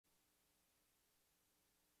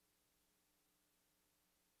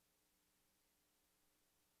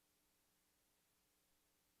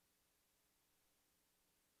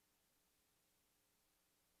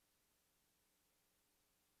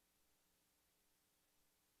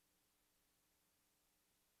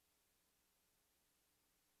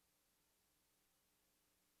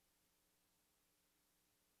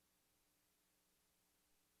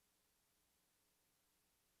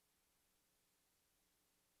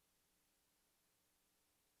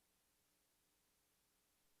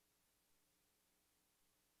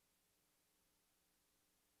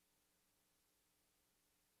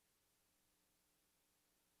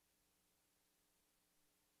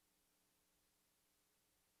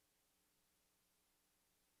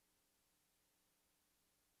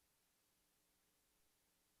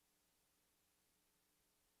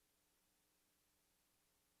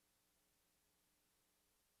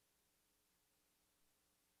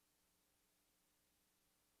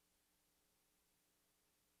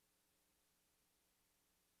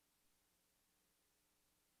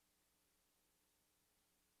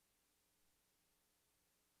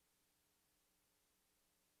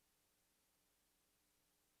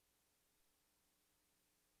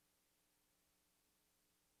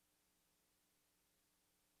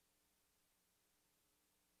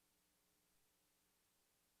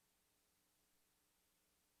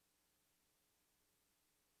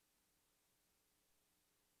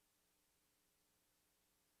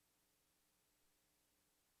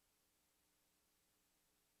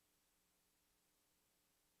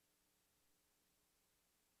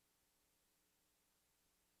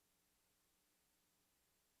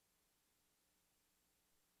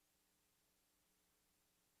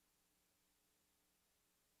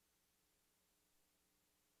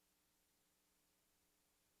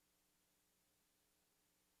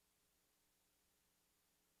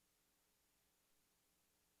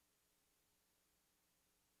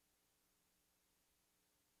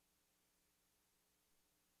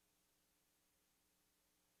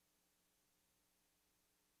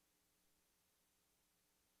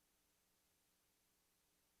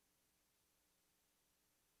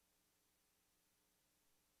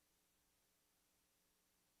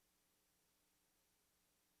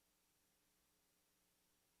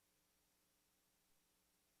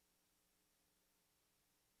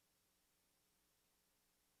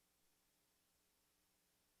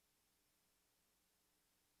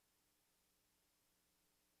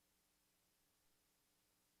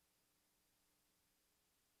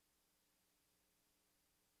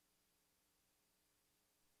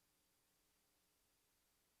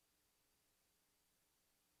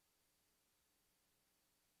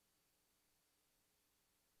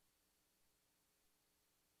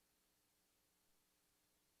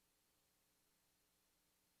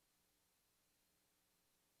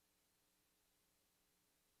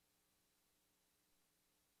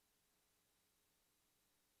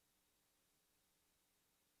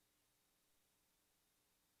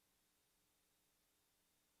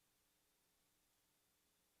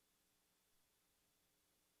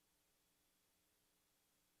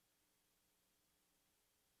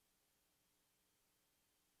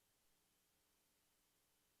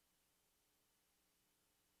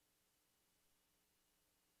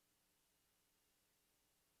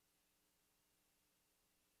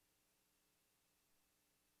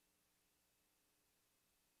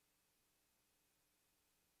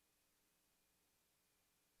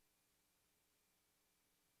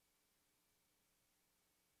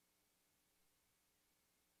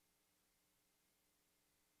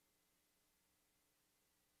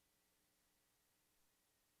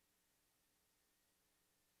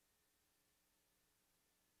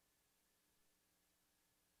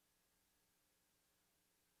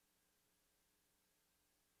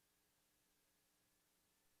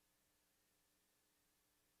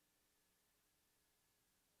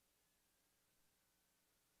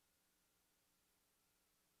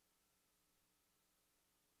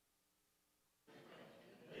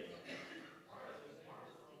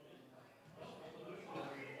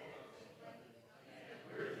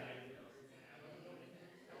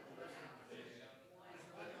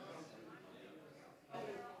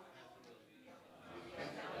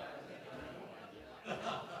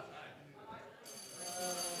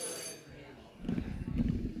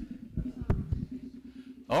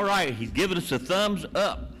All right, he's giving us a thumbs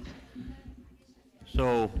up.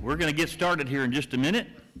 So we're going to get started here in just a minute.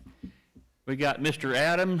 We got Mr.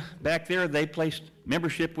 Adam back there. They placed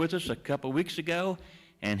membership with us a couple weeks ago,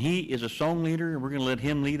 and he is a song leader, and we're going to let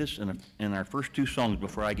him lead us in our first two songs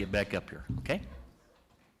before I get back up here, okay?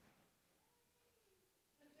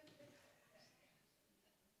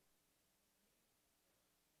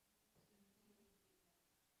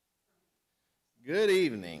 Good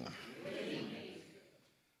evening.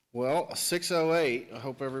 Well, 608, I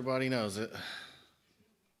hope everybody knows it.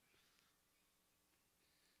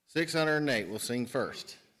 608, we'll sing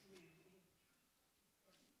first.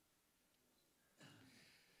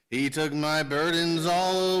 He took my burdens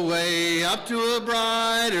all away, up to a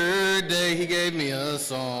brighter day. He gave me a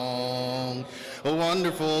song, a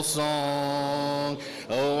wonderful song,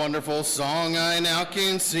 a wonderful song I now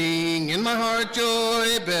can sing. In my heart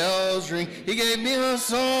joy bells ring. He gave me a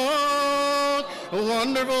song, a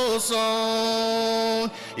wonderful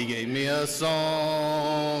song. He gave me a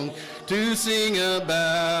song to sing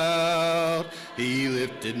about. He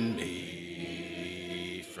lifted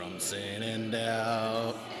me from sin and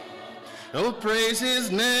doubt. Oh, praise his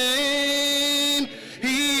name,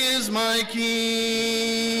 he is my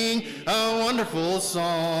King. A wonderful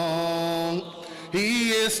song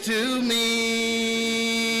he is to me.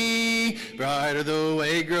 Brighter the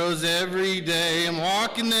way grows every day. I'm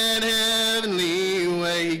walking that heavenly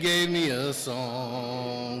way. He gave me a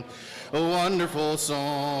song, a wonderful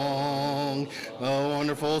song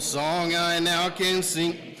I now can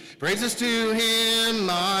sing. Praises to him,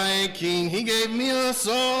 my King. He gave me a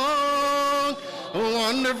song, a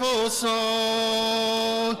wonderful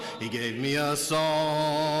song. He gave me a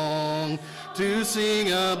song to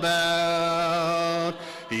sing about.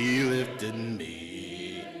 He lifted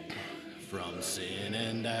me from sin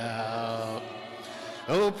and doubt.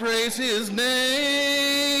 Oh, praise his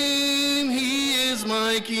name. He is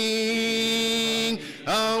my King.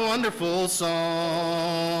 A wonderful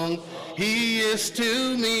song he is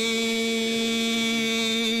to me.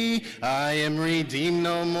 I am redeemed,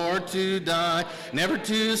 no more to die, never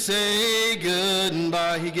to say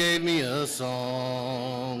goodbye. He gave me a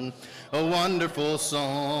song, a wonderful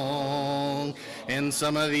song. And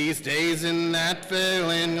some of these days in that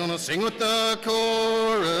feeling, gonna sing with the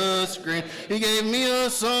chorus scream. He gave me a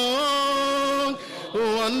song,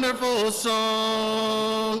 a wonderful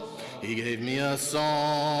song. He gave me a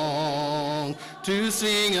song to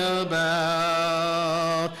sing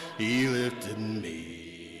about. He lifted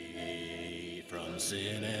me from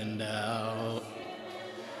sin and doubt.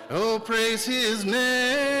 Oh, praise his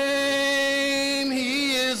name.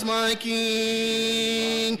 He is my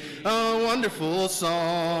King. A wonderful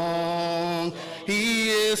song he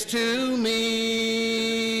is to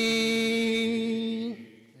me.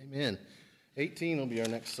 Amen. 18 will be our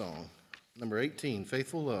next song. Number 18,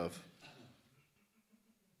 Faithful Love.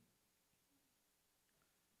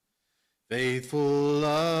 Faithful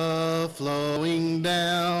love flowing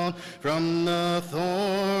down from the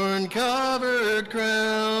thorn-covered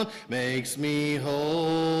crown makes me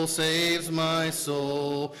whole, saves my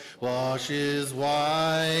soul, washes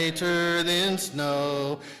whiter than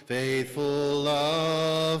snow. Faithful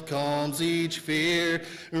love calms each fear,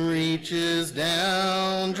 reaches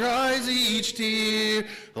down, dries each tear,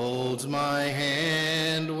 holds my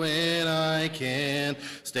hand when I can't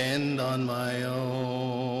stand on my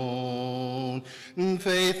own.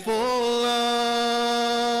 Faithful love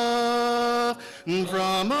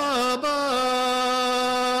from above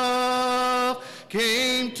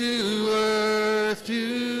came to earth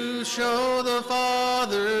to show the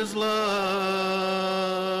Father's love,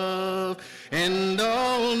 and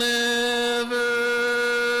I'll never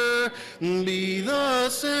be the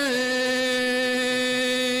same,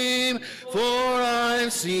 for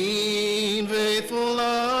I've seen faithful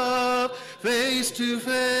love face to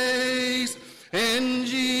face, and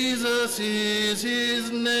Jesus is his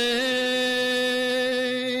name.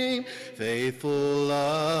 Faithful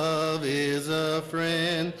love is a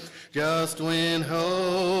friend just when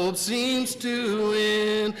hope seems to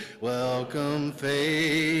end. Welcome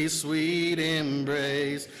face, sweet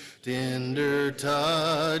embrace, tender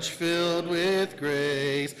touch filled with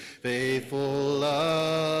grace. Faithful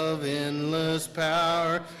love, endless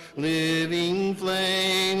power, living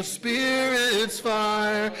flame, Spirit's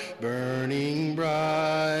fire, burning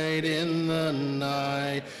bright in the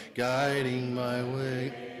night, guiding my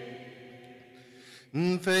way.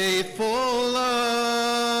 Faithful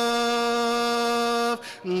love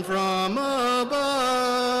from above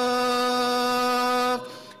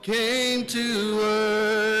came to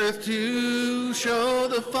earth to show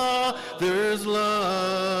the Father's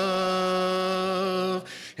love,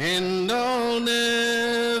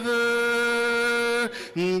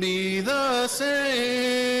 the same,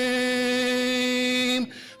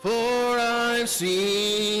 for I've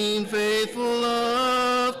seen faithful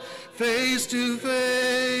love face to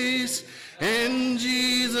face, and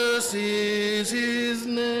Jesus is his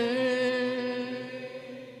name.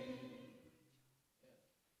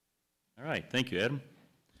 All right, thank you, Adam.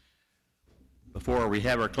 Before we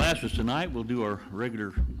have our classes tonight, we'll do our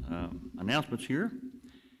regular announcements here.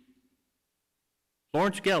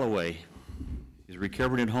 Florence Galloway is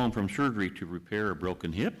recovering at home from surgery to repair a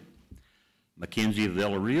broken hip. Mackenzie of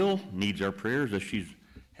Del Real needs our prayers as she's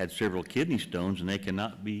had several kidney stones and they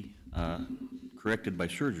cannot be corrected by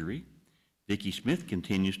surgery. Vicki Smith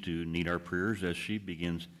continues to need our prayers as she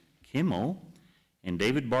begins chemo. And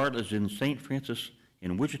David Bartlett is in St. Francis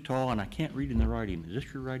in Wichita, and I can't read in the writing. Is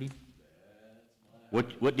this your writing?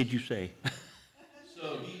 What did you say?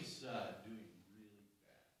 So he's doing really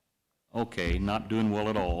bad. Okay, not doing well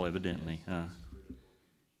at all, evidently.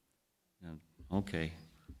 Okay.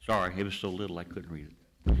 Sorry, it was so little I couldn't read it.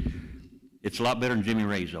 It's a lot better than Jimmy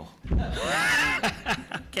Ray's, though.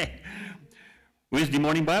 Okay. Wednesday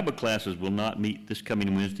morning Bible classes will not meet this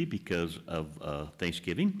coming Wednesday because of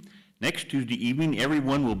Thanksgiving. Next Tuesday evening,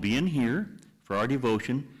 everyone will be in here for our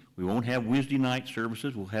devotion. We won't have Wednesday night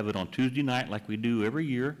services. We'll have it on Tuesday night like we do every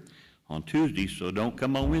year on Tuesday, so don't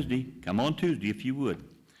come on Wednesday. Come on Tuesday if you would.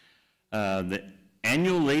 The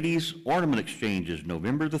annual Ladies Ornament Exchange is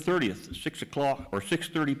November the 30th, 6 o'clock or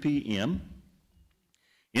 6:30 p.m.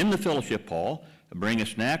 in the fellowship hall. Bring a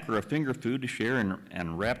snack or a finger food to share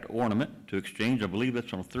and wrapped ornament to exchange. I believe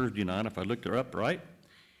that's on a Thursday night if I looked it up right.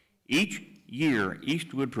 Each year,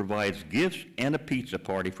 Eastwood provides gifts and a pizza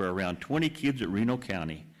party for around 20 kids at Reno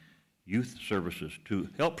County Youth Services. To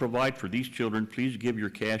help provide for these children, please give your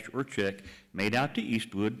cash or check made out to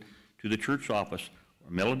Eastwood to the church office,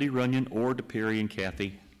 or Melody Runyon, or to Perry and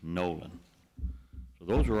Kathy Nolan. So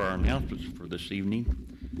those are our announcements for this evening.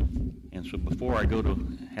 And so before I go to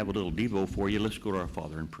have a little devo for you, let's go to our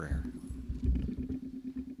Father in prayer.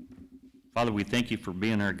 Father, we thank you for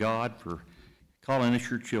being our God, for calling us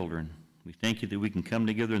your children. We thank you that we can come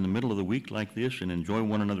together in the middle of the week like this and enjoy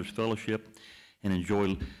one another's fellowship and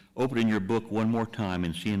enjoy opening your book one more time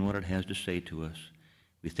and seeing what it has to say to us.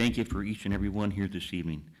 We thank you for each and every one here this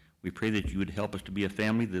evening. We pray that you would help us to be a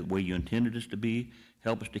family the way you intended us to be.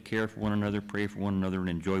 Help us to care for one another, pray for one another, and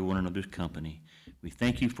enjoy one another's company. We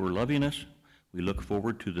thank you for loving us. We look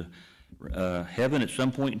forward to the heaven at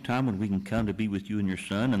some point in time when we can come to be with you and your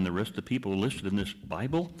Son and the rest of the people listed in this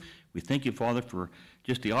Bible. We thank you, Father, for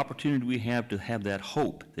just the opportunity we have to have that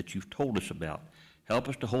hope that you've told us about. Help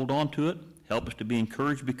us to hold on to it. Help us to be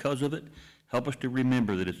encouraged because of it. Help us to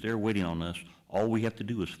remember that it's there waiting on us. All we have to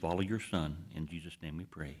do is follow your Son. In Jesus' name we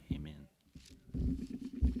pray. Amen.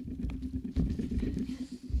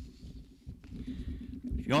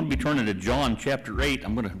 If you want to be turning to John chapter 8,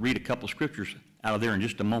 I'm going to read a couple of scriptures out of there in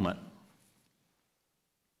just a moment.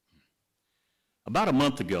 About a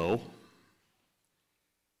month ago,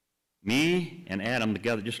 me and Adam, the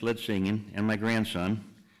guy that just led singing, and my grandson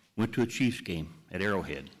went to a Chiefs game at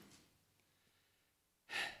Arrowhead.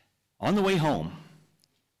 On the way home,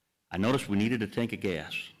 I noticed we needed a tank of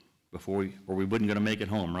gas or we wasn't going to make it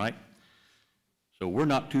home, right? So we're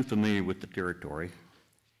not too familiar with the territory.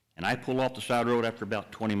 And I pull off the side road after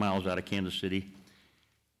about 20 miles out of Kansas City,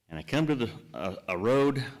 and I come to a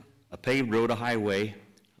road, a paved road, a highway,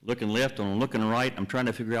 looking left and looking right. I'm trying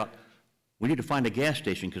to figure out, we need to find a gas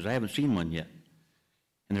station because I haven't seen one yet.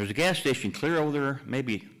 And there's a gas station clear over there,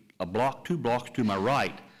 maybe a block, 2 blocks to my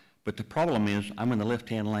right, but the problem is I'm in the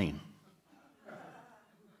left-hand lane.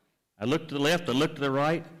 I look to the left, I look to the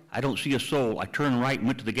right, I don't see a soul. I turn right and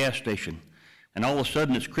went to the gas station, and all of a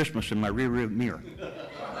sudden it's Christmas in my rear mirror.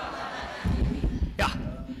 Yeah,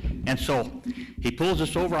 and so he pulls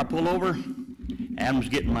us over, I pull over, Adam's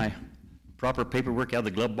getting my proper paperwork out of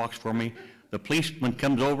the glove box for me. The policeman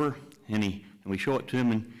comes over, and we show it to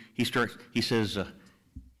him, and he says,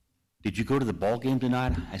 did you go to the ball game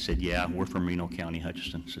tonight? I said, yeah, we're from Reno County,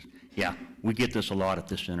 Hutchinson. He says, yeah, we get this a lot at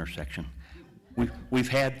this intersection. We've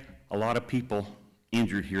had a lot of people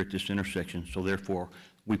injured here at this intersection, so therefore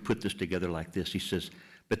we put this together like this. He says,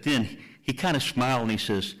 but then he kind of smiled and he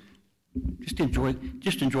says, just enjoy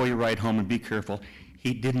your ride home and be careful.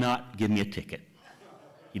 He did not give me a ticket.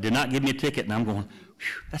 He did not give me a ticket, and I'm going,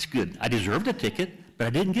 that's good. I deserved a ticket, but I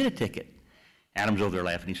didn't get a ticket. Adam's over there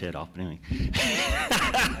laughing his head off, but anyway.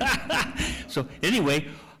 So anyway,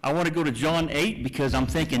 I want to go to John 8 because I'm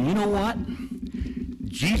thinking, you know what?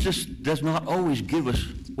 Jesus does not always give us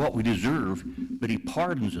what we deserve, but he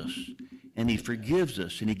pardons us, and he forgives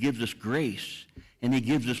us, and he gives us grace, and he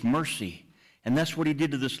gives us mercy, And that's what he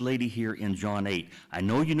did to this lady here in John 8. I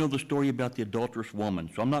know you know the story about the adulterous woman,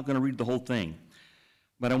 so I'm not going to read the whole thing.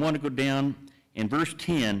 But I want to go down in verse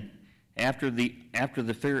 10. After these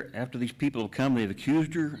people have come, they've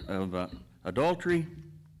accused her of adultery.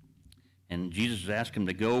 And Jesus asked him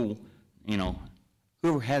to go,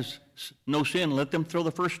 whoever has no sin, let them throw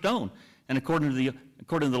the first stone. And according to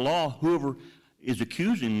the law, whoever is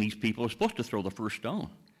accusing these people is supposed to throw the first stone.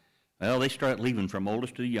 Well, they start leaving from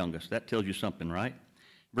oldest to the youngest. That tells you something, right?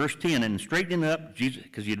 Verse 10, and straightening up, Jesus,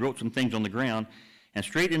 because he had wrote some things on the ground, and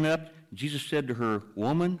straightening up, Jesus said to her,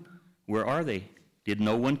 Woman, where are they? Did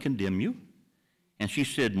no one condemn you? And she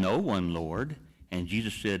said, No one, Lord. And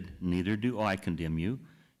Jesus said, Neither do I condemn you.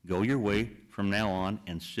 Go your way from now on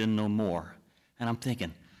and sin no more. And I'm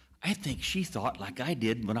thinking, I think she thought like I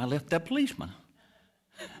did when I left that policeman.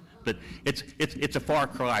 But it's a far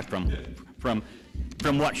cry from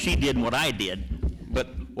what she did and what I did. But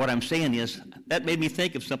what I'm saying is, that made me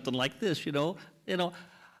think of something like this,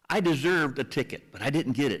 I deserved a ticket, but I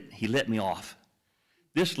didn't get it. He let me off.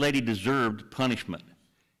 This lady deserved punishment.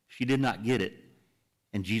 She did not get it,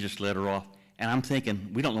 and Jesus let her off. And I'm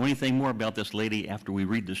thinking, we don't know anything more about this lady after we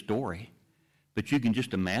read the story, but you can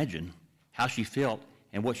just imagine how she felt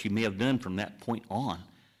and what she may have done from that point on.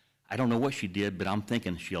 I don't know what she did, but I'm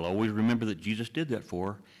thinking she'll always remember that Jesus did that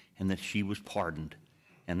for her and that she was pardoned.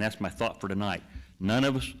 And that's my thought for tonight. None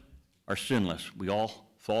of us are sinless. We all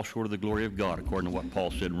fall short of the glory of God, according to what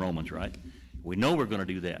Paul said in Romans, right? We know we're going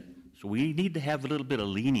to do that. So we need to have a little bit of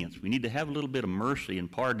lenience. We need to have a little bit of mercy and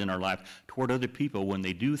pardon in our life toward other people when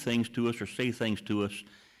they do things to us or say things to us.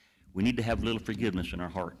 We need to have a little forgiveness in our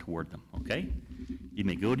heart toward them, okay? You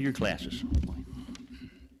may go to your classes.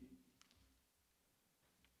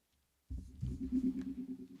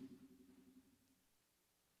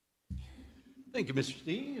 Thank you, Mr.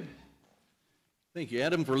 Steve. Thank you,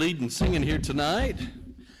 Adam, for leading and singing here tonight.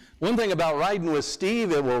 One thing about riding with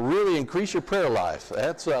Steve, it will really increase your prayer life.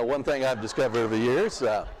 That's one thing I've discovered over the years.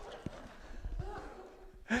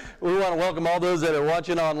 We want to welcome all those that are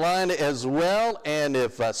watching online as well. And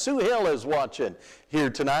if Sue Hill is watching here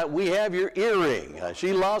tonight, we have your earring.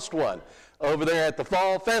 She lost one over there at the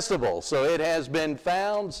Fall Festival. So it has been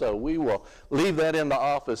found. So we will leave that in the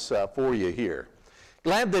office for you here.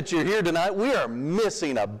 Glad that you're here tonight. We are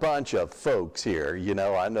missing a bunch of folks here.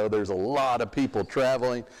 I know there's a lot of people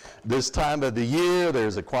traveling this time of the year.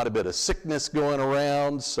 There's quite a bit of sickness going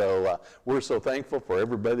around. So we're so thankful for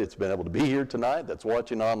everybody that's been able to be here tonight that's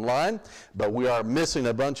watching online. But we are missing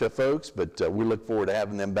a bunch of folks, but we look forward to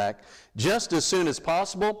having them back just as soon as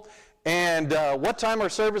possible. And what time are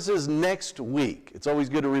services next week? It's always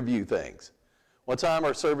good to review things. What time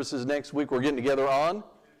are services next week? We're getting together on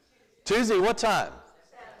Tuesday. What time?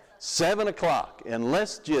 7 o'clock, and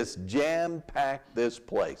let's just jam-pack this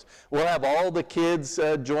place. We'll have all the kids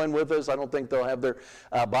join with us. I don't think they'll have their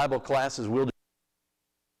Bible classes. We'll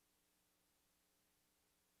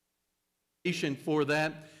do for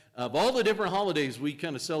that. Of all the different holidays we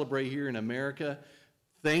kind of celebrate here in America,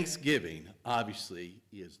 Thanksgiving, obviously,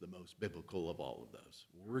 is the most biblical of all of those.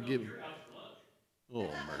 We're giving...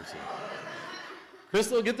 Oh, mercy.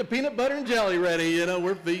 Crystal, get the peanut butter and jelly ready.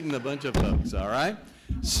 We're feeding a bunch of folks, all right?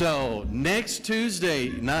 So next Tuesday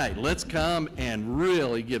night, let's come and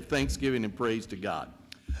really give thanksgiving and praise to God.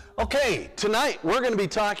 Okay, tonight we're going to be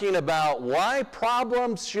talking about why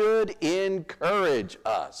problems should encourage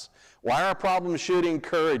us. Why our problems should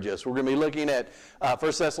encourage us. We're going to be looking at 1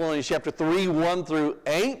 Thessalonians chapter 3, 1 through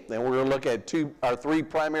 8, and we're going to look at our three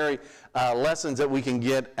primary lessons that we can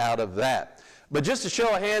get out of that. But just to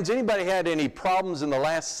show of hands, anybody had any problems in the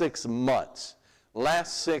last 6 months?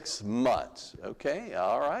 Last 6 months. Okay,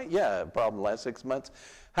 all right. Yeah, problem last 6 months.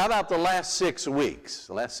 How about the last 6 weeks?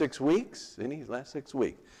 The last 6 weeks? Any last 6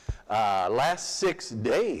 weeks? Last 6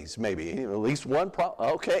 days, maybe. At least one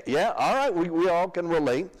problem. Okay, yeah, all right. We all can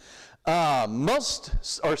relate.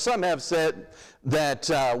 Most or some have said that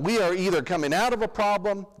we are either coming out of a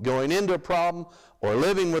problem, going into a problem, or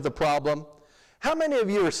living with a problem. How many of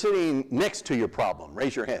you are sitting next to your problem?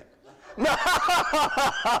 Raise your hand. No!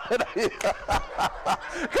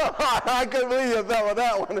 Come on, I couldn't believe you fell with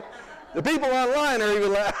that one. The people online are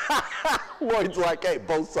even like, Lloyd's like, hey,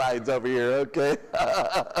 both sides over here, okay?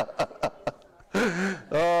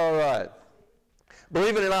 All right.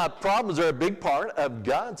 Believe it or not, problems are a big part of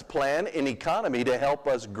God's plan and economy to help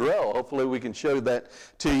us grow. Hopefully we can show that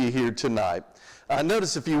to you here tonight.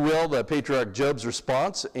 Notice, if you will, the patriarch Job's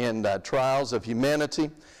response in Trials of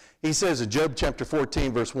Humanity. He says in Job chapter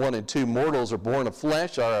 14, verse 1 and 2, mortals are born of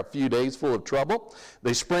flesh, are a few days full of trouble.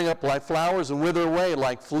 They spring up like flowers and wither away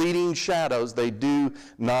like fleeting shadows. They do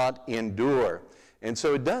not endure. And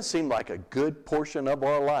so it does seem like a good portion of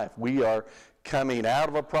our life. We are coming out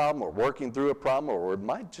of a problem or working through a problem, or we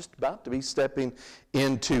might just about to be stepping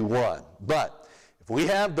into one. But if we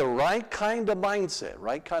have the right kind of mindset,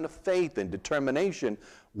 right kind of faith and determination,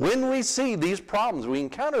 when we see these problems, we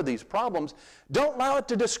encounter these problems, don't allow it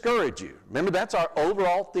to discourage you. Remember, that's our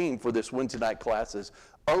overall theme for this Wednesday night class is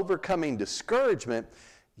overcoming discouragement.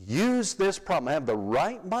 Use this problem, have the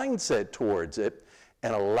right mindset towards it,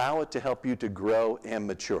 and allow it to help you to grow and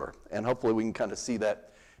mature. And hopefully we can kind of see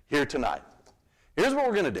that here tonight. Here's what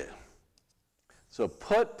we're going to do. So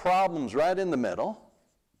put problems right in the middle.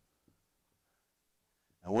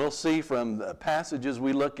 And we'll see from the passages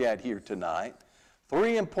we look at here tonight,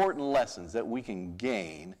 3 important lessons that we can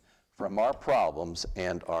gain from our problems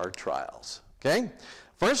and our trials. Okay?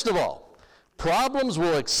 First of all, problems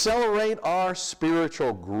will accelerate our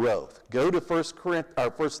spiritual growth. Go to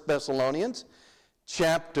 1 Thessalonians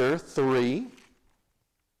chapter 3.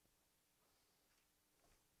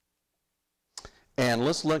 And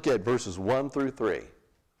let's look at verses 1 through 3.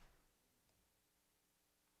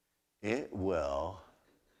 It will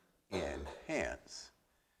enhance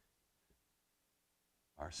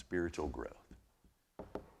our spiritual growth.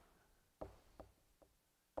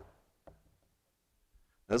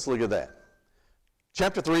 Let's look at that.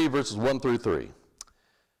 Chapter 3, verses 1 through 3.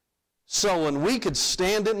 So when we could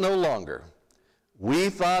stand it no longer, we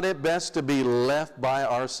thought it best to be left by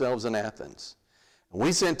ourselves in Athens. And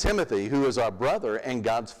we sent Timothy, who is our brother and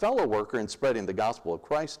God's fellow worker in spreading the gospel of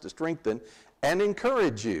Christ, to strengthen and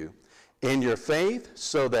encourage you in your faith,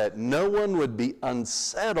 so that no one would be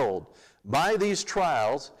unsettled by these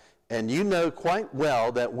trials, and you know quite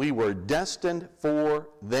well that we were destined for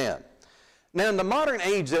them. Now, in the modern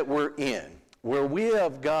age that we're in, where we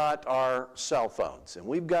have got our cell phones, and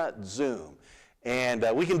we've got Zoom, and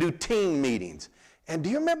we can do team meetings. And do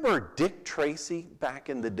you remember Dick Tracy back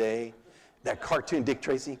in the day? That cartoon Dick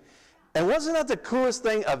Tracy? And wasn't that the coolest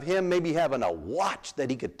thing of him maybe having a watch that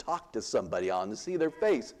he could talk to somebody on to see their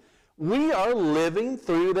face? We are living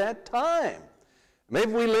through that time.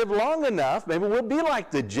 Maybe we live long enough, maybe we'll be like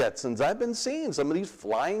the Jetsons. I've been seeing some of these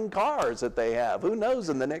flying cars that they have. Who knows,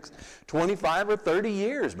 in the next 25 or 30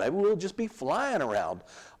 years, maybe we'll just be flying around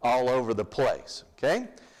all over the place, okay?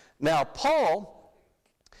 Now, Paul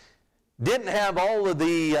didn't have all of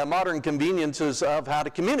the modern conveniences of how to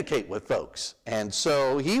communicate with folks. And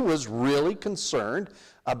so he was really concerned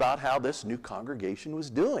about how this new congregation was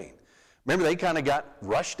doing. Remember, they kind of got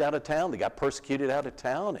rushed out of town. They got persecuted out of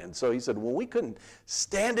town. And so he said, well, we couldn't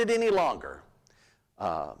stand it any longer.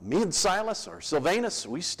 Me and Silas, or Silvanus,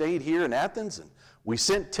 we stayed here in Athens, and we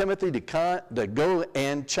sent Timothy to go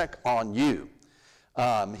and check on you.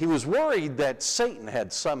 He was worried that Satan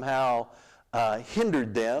had somehow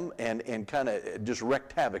hindered them and kind of just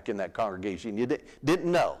wreaked havoc in that congregation. You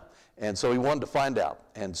didn't know. And so he wanted to find out.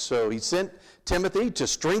 And so he sent Timothy to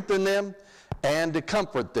strengthen them and to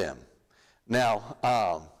comfort them.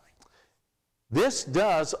 Now, this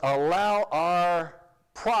does allow our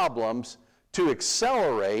problems to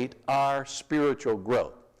accelerate our spiritual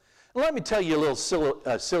growth. Let me tell you a little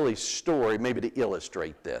silly story maybe to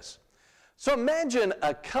illustrate this. So imagine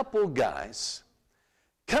a couple guys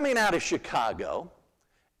coming out of Chicago,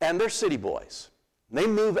 and they're city boys. They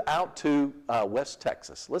move out to West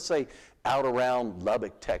Texas, let's say out around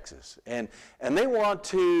Lubbock, Texas, and they want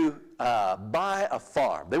to buy a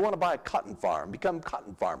farm. They want to buy a cotton farm, become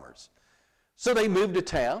cotton farmers. So they move to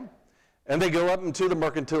town, and they go up into the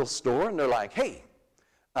mercantile store, and they're like, hey,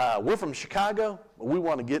 we're from Chicago, we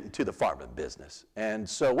want to get into the farming business. And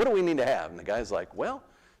so what do we need to have? And the guy's like, well,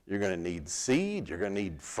 you're going to need seed, you're going to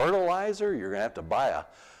need fertilizer, you're going to have to buy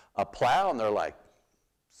a plow. And they're like,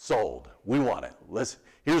 sold, we want it.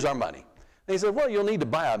 Here's our money. And he said, well, you'll need to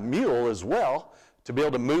buy a mule as well to be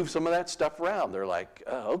able to move some of that stuff around. They're like,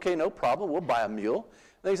 okay, no problem, we'll buy a mule.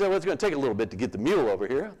 And he said, well, it's going to take a little bit to get the mule over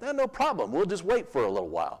here. No problem, we'll just wait for a little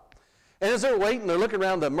while. And as they're waiting, they're looking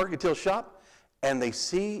around the mercantile shop, and they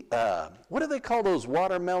see, what do they call those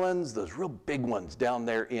watermelons, those real big ones down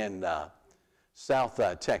there in South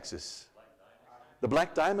Texas? The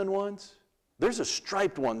Black Diamond ones? There's a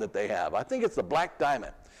striped one that they have. I think it's the Black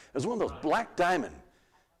Diamond. It's one of those Black Diamond.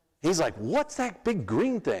 He's like, what's that big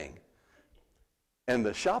green thing? And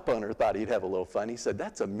the shop owner thought he'd have a little fun. He said,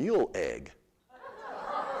 that's a mule egg.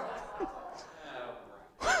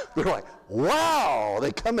 They're like, wow,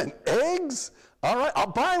 they come in eggs? All right, I'll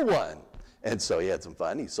buy one. And so he had some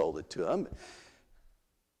fun. He sold it to him.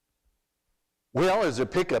 Well, as their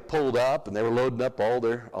pickup pulled up and they were loading up all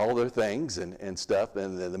their things and stuff,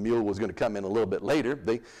 and the mule was going to come in a little bit later,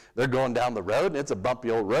 they're going down the road, and it's a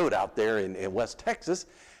bumpy old road out there in West Texas.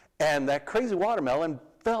 And that crazy watermelon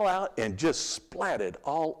fell out and just splatted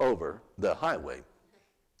all over the highway.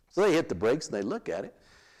 So they hit the brakes and they look at it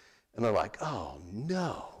and they're like, oh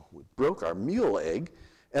no, we broke our mule egg.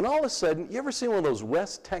 And all of a sudden, you ever seen one of those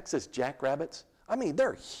West Texas jackrabbits? I mean,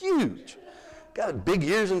 they're huge. Got big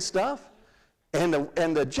ears and stuff. And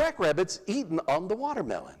the jackrabbit's eating on the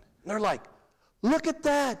watermelon. And they're like, look at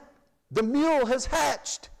that. The mule has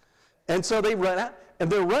hatched. And so they run out, and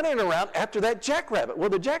they're running around after that jackrabbit. Well,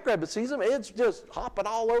 the jackrabbit sees them. It's just hopping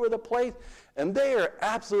all over the place. And they are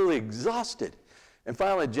absolutely exhausted. And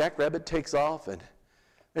finally, the jackrabbit takes off, and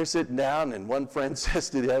they're sitting down, and one friend says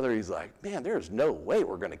to the other, he's like, man, there's no way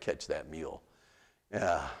we're going to catch that mule.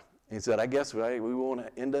 He said, I guess we won't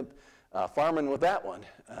end up farming with that one.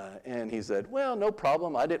 And he said, well, no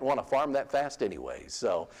problem. I didn't want to farm that fast anyway.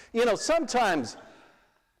 So, you know, sometimes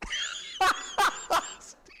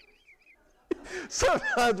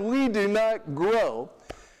we do not grow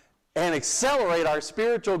and accelerate our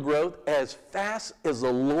spiritual growth as fast as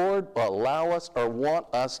the Lord will allow us or want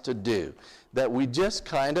us to do. That we just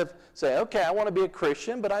kind of say, okay, I want to be a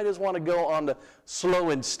Christian, but I just want to go on the slow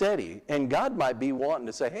and steady. And God might be wanting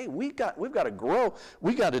to say, hey, we've got to grow.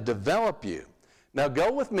 We've got to develop you. Now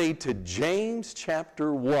go with me to James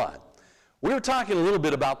chapter 1. We were talking a little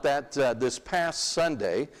bit about that this past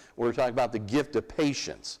Sunday. We were talking about the gift of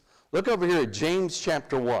patience. Look over here at James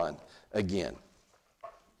chapter 1 again.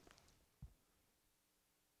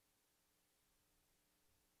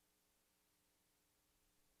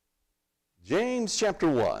 James chapter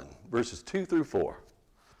 1, verses 2 through 4.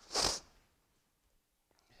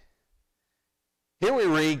 Here we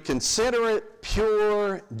read, consider it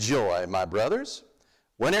pure joy, my brothers,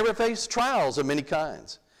 whenever you face trials of many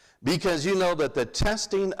kinds, because you know that the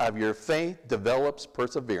testing of your faith develops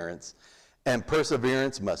perseverance, and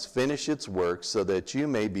perseverance must finish its work so that you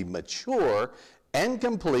may be mature and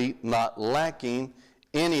complete, not lacking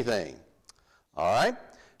anything. All right?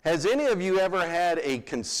 Has any of you ever had a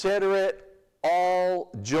considerate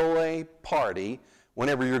all joy party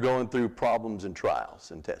whenever you're going through problems and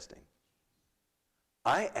trials and testing?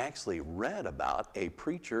 I actually read about a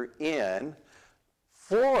preacher in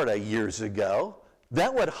Florida years ago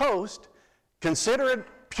that would host considerate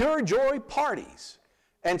pure joy parties.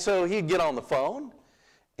 And so he'd get on the phone,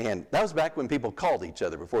 and that was back when people called each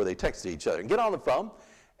other before they texted each other, and get on the phone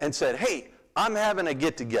and said, hey, I'm having a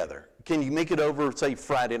get-together. Can you make it over, say,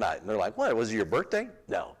 Friday night? And they're like, what, was it your birthday?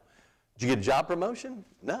 No. Did you get a job promotion?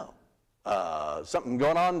 No. Something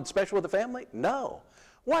going on special with the family? No.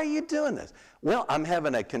 Why are you doing this? Well, I'm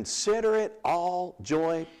having a considerate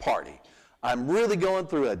all-joy party. I'm really going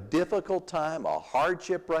through a difficult time, a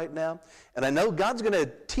hardship right now, and I know God's going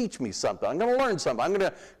to teach me something. I'm going to learn something. I'm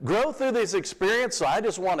going to grow through this experience, so I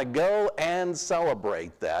just want to go and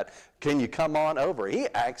celebrate that. Can you come on over? He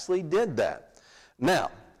actually did that. Now,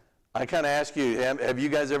 I kind of ask you, have you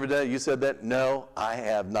guys ever done it? You said that? No, I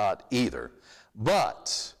have not either.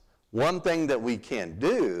 But one thing that we can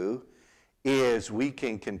do is we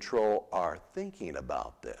can control our thinking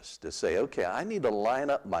about this. To say, okay, I need to line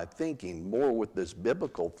up my thinking more with this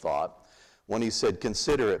biblical thought when he said,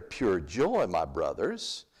 consider it pure joy, my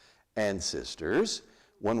brothers and sisters.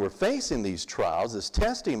 When we're facing these trials, it's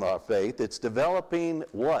testing our faith. It's developing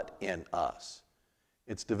what in us?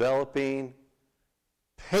 It's developing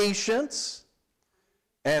patience.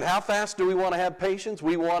 And how fast do we want to have patience?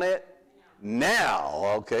 We want it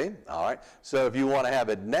now. Okay, all right. So if you want to have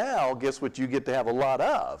it now, guess what you get to have a lot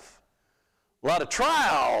of? A lot of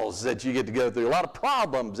trials that you get to go through, a lot of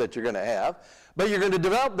problems that you're going to have. But you're going to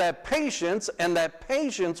develop that patience, and that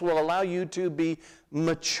patience will allow you to be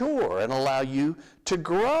mature and allow you to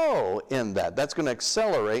grow in that. That's going to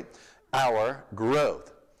accelerate our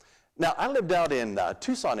growth. Now, I lived out in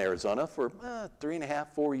Tucson, Arizona for 3.5,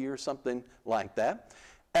 4 years, something like that.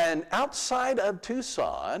 And outside of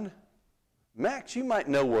Tucson, Max, you might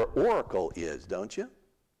know where Oracle is, don't you?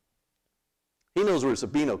 He knows where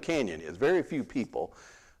Sabino Canyon is. Very few people,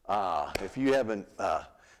 if you haven't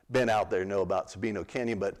been out there, know about Sabino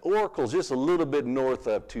Canyon, but Oracle's just a little bit north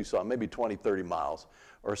of Tucson, maybe 20, 30 miles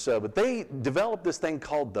or so. But they developed this thing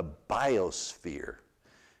called the biosphere.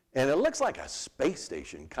 And it looks like a space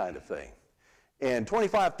station kind of thing. And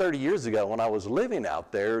 25, 30 years ago, when I was living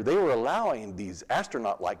out there, they were allowing these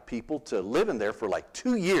astronaut-like people to live in there for like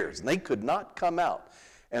 2 years, and they could not come out.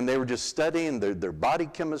 And they were just studying their body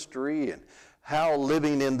chemistry and how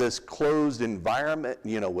living in this closed environment,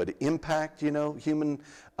 would impact, human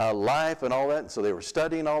life and all that. And so they were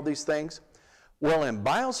studying all these things. Well, in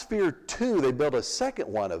Biosphere 2, they built a second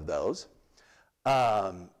one of those.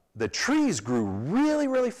 The trees grew really,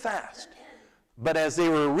 really fast. But as they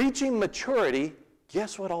were reaching maturity,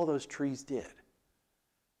 guess what all those trees did?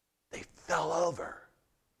 They fell over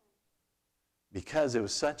because it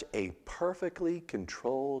was such a perfectly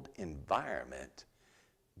controlled environment.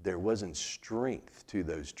 There wasn't strength to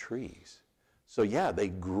those trees. So yeah, they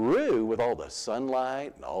grew with all the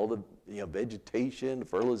sunlight and all the vegetation,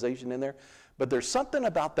 fertilization in there. But there's something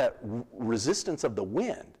about that resistance of the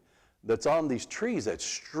wind that's on these trees that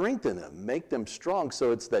strengthen them, make them strong.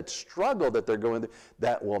 So it's that struggle that they're going through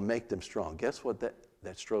that will make them strong. Guess what? That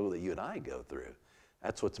struggle that you and I go through,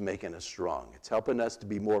 that's what's making us strong. It's helping us to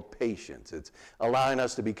be more patient. It's allowing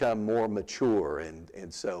us to become more mature.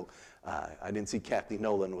 And so I didn't see Kathy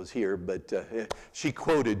Nolan was here, but she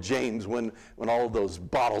quoted James when all of those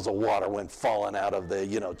bottles of water went falling out of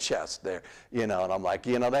the chest there. And I'm like,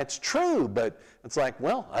 that's true. But it's like,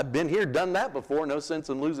 well, I've been here, done that before. No sense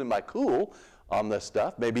in losing my cool on this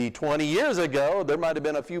stuff. Maybe 20 years ago, there might have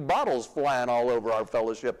been a few bottles flying all over our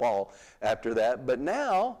fellowship hall after that. But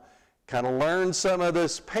now, kind of learned some of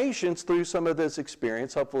this patience through some of this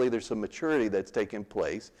experience. Hopefully there's some maturity that's taken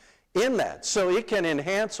place in that. So it can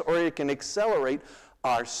enhance or it can accelerate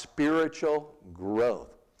our spiritual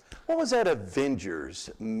growth. What was that Avengers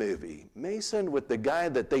movie? Mason, with the guy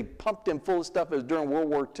that they pumped him full of stuff during World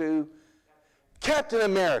War II? Captain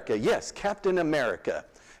America. Yes, Captain America.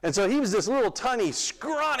 And so he was this little tiny,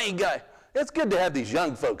 scrawny guy. It's good to have these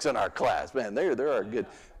young folks in our class. Man, they are good.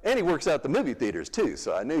 And he works out at the movie theaters too,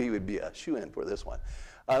 so I knew he would be a shoo-in for this one.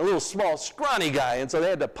 A little small, scrawny guy, and so they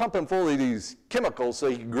had to pump him full of these chemicals so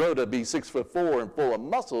he could grow to be 6'4" and full of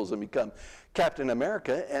muscles and become Captain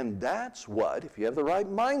America. And that's what, if you have the right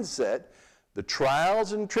mindset, the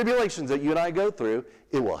trials and tribulations that you and I go through,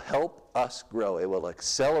 it will help us grow. It will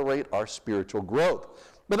accelerate our spiritual growth.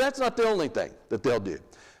 But that's not the only thing that they'll do.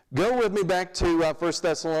 Go with me back to 1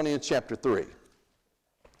 Thessalonians chapter 3.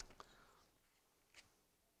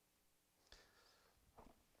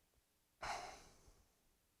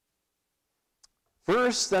 1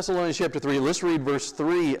 Thessalonians chapter 3, let's read verse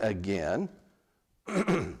 3 again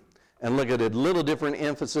and look at a little different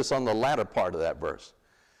emphasis on the latter part of that verse.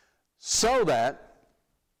 So that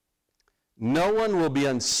no one will be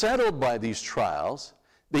unsettled by these trials,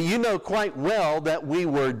 that you know quite well that we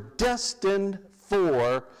were destined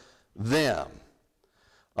for them.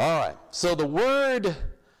 All right, so the word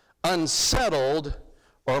unsettled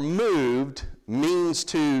or moved means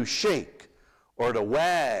to shake or to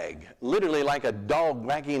wag, literally like a dog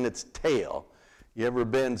wagging its tail. You ever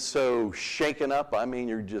been so shaken up? I mean,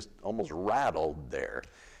 you're just almost rattled there.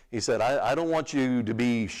 He said, I don't want you to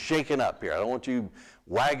be shaken up here. I don't want you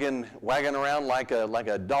wagging around like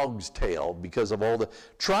a dog's tail because of all the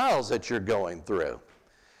trials that you're going through.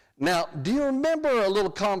 Now, do you remember a little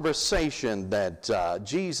conversation that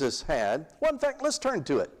Jesus had? Well, in fact, let's turn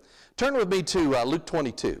to it. Turn with me to Luke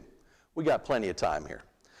 22. We got plenty of time here.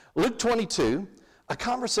 Luke 22, a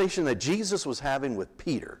conversation that Jesus was having with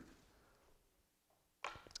Peter.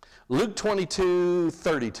 Luke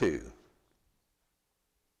 22:32.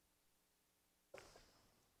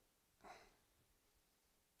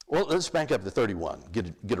 Well, let's back up to 31,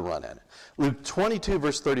 get a run at it. Luke 22,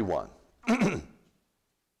 verse 31.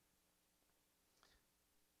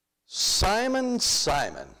 Simon,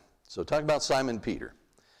 Simon. So talk about Simon Peter.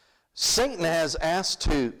 Satan has asked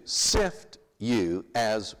to sift you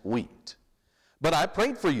as wheat. But I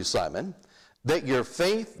prayed for you, Simon, that your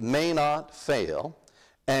faith may not fail,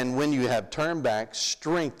 and when you have turned back,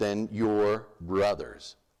 strengthen your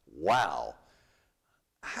brothers. Wow.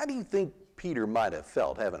 How do you think Peter might have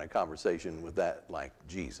felt having a conversation with that like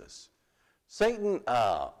Jesus? Simon,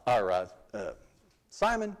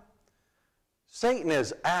 Satan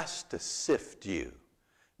has asked to sift you.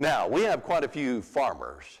 Now, we have quite a few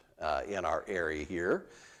farmers in our area here.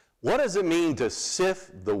 What does it mean to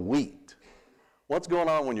sift the wheat? What's going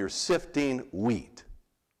on when you're sifting wheat?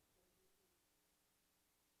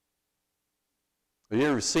 Have you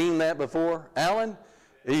ever seen that before? Alan,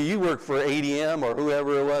 you work for ADM or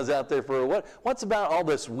whoever it was out there for what's about all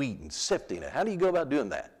this wheat and sifting it? How do you go about doing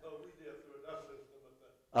that? Oh, we do it through a dust system,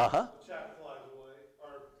 but the chaff flies away.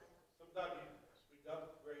 Or sometimes we dump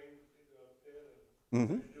grain into a pit and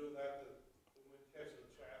you're doing that to catch the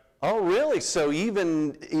chaff. Oh, really? So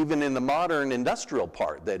even in the modern industrial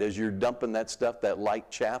part, that as you're dumping that stuff, that light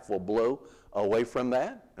chaff will blow away from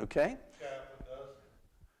that? Okay. Chaff and dust.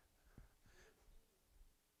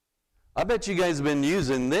 I bet you guys have been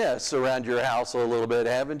using this around your house a little bit,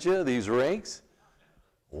 haven't you? These rakes?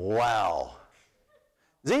 Wow.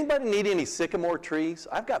 Does anybody need any sycamore trees?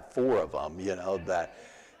 I've got 4 of them, that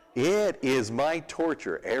it is my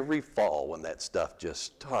torture every fall when that stuff just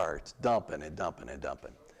starts dumping and dumping and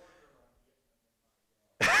dumping.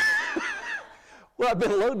 Well, I've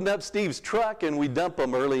been loading up Steve's truck, and we dump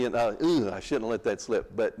them early, and I shouldn't let that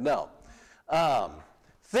slip, but no.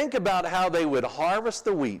 Think about how they would harvest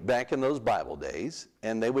the wheat back in those Bible days,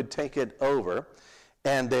 and they would take it over,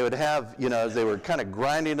 and they would have, as they were kind of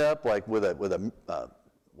grinding up, like with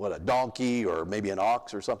a donkey or maybe an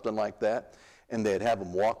ox or something like that, and they'd have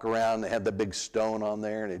them walk around. They had the big stone on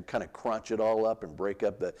there, and they'd kind of crunch it all up and break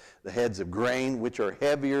up the heads of grain, which are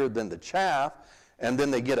heavier than the chaff. And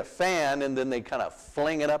then they get a fan, and then they kind of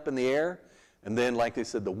fling it up in the air. And then, like they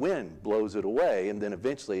said, the wind blows it away. And then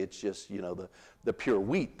eventually it's just, the pure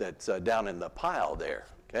wheat that's down in the pile there,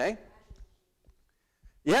 okay?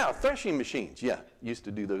 Yeah, threshing machines, yeah, used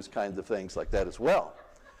to do those kinds of things like that as well.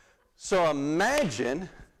 So imagine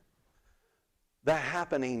that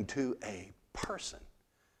happening to a person.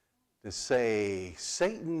 To say,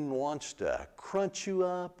 Satan wants to crunch you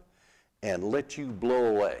up and let you blow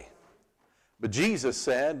away. But Jesus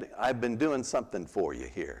said, I've been doing something for you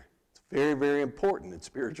here. It's very, very important in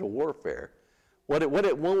spiritual warfare. What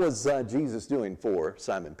was Jesus doing for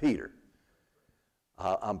Simon Peter?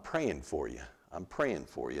 I'm praying for you. I'm praying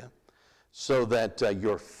for you so that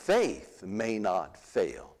your faith may not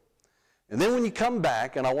fail. And then when you come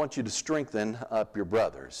back, and I want you to strengthen up your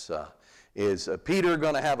brothers, is Peter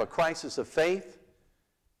going to have a crisis of faith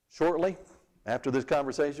shortly after this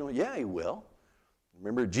conversation? Well, yeah, he will.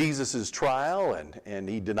 Remember Jesus' trial, and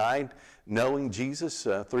he denied knowing Jesus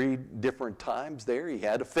 3 different times there. He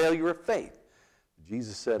had a failure of faith.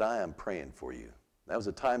 Jesus said, I am praying for you. That was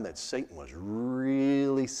a time that Satan was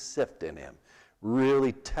really sifting him,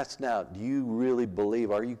 really testing out, do you really believe?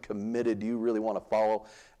 Are you committed? Do you really want to follow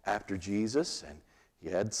after Jesus? And he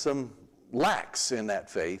had some lacks in that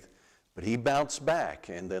faith, but he bounced back,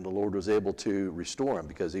 and then the Lord was able to restore him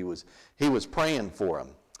because he was praying for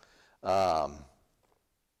him.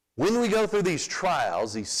 When we go through these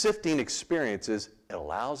trials, these sifting experiences, it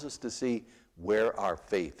allows us to see where our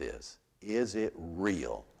faith is. Is it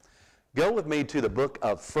real? Go with me to the book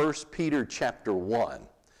of 1 Peter chapter 1.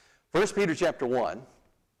 1 Peter chapter 1.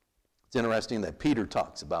 It's interesting that Peter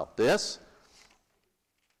talks about this.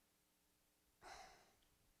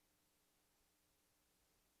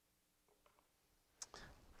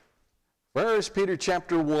 1 Peter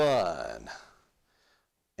chapter 1.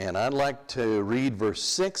 And I'd like to read verse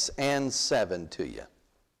 6 and 7 to you.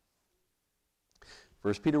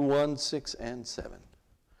 1 Peter 1, 6 and 7.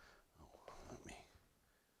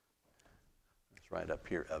 It's right up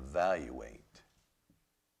here, evaluate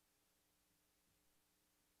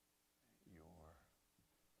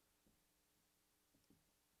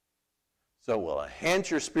So it will enhance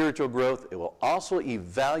your spiritual growth. It will also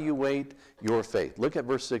evaluate your faith. Look at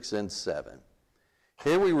verse 6 and 7.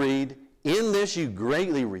 Here we read, in this you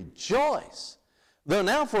greatly rejoice, though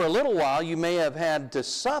now for a little while you may have had to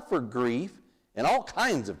suffer grief and all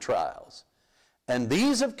kinds of trials. And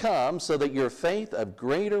these have come so that your faith of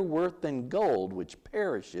greater worth than gold, which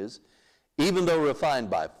perishes, even though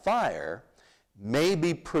refined by fire, may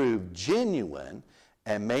be proved genuine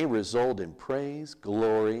and may result in praise,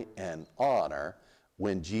 glory, and honor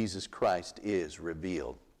when Jesus Christ is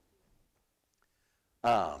revealed.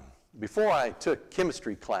 Before I took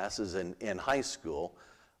chemistry classes in high school,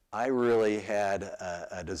 I really had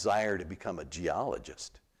a desire to become a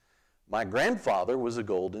geologist. My grandfather was a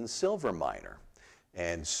gold and silver miner.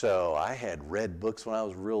 And so I had read books when I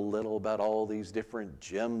was real little about all these different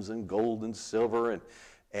gems and gold and silver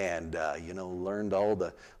and learned all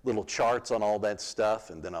the little charts on all that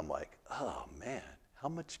stuff. And then I'm like, oh man, how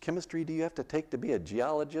much chemistry do you have to take to be a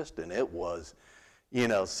geologist? And it was,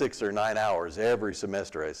 6 or 9 hours every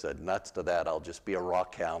semester. I said, nuts to that, I'll just be a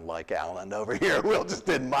rock hound like Alan over here. We'll just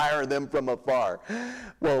admire them from afar,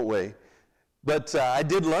 won't we? But I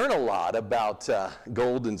did learn a lot about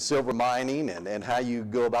gold and silver mining and how you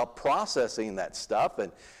go about processing that stuff.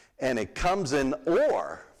 And it comes in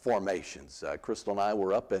ore formations. Crystal and I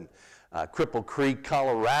were up in Cripple Creek,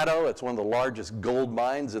 Colorado. It's one of the largest gold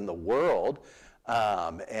mines in the world.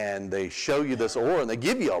 And they show you this ore and they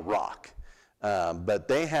give you a rock. But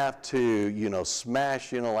they have to,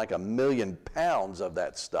 smash, like 1 million pounds of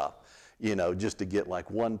that stuff. Just to get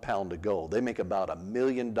like 1 pound of gold. They make about $1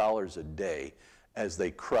 million a day as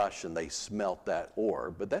they crush and they smelt that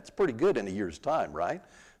ore. But that's pretty good in a year's time, right?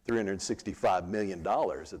 $365 million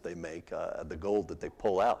that they make, the gold that they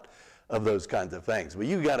pull out of those kinds of things. But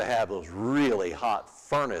you got to have those really hot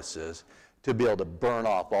furnaces to be able to burn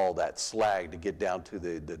off all that slag to get down to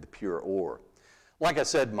the pure ore. Like I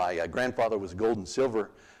said, my grandfather was a gold and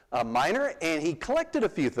silver miner, and he collected a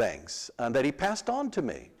few things that he passed on to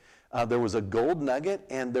me. There was a gold nugget,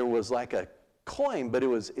 and there was like a coin, but it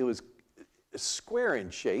was square in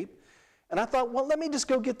shape. And I thought, well, let me just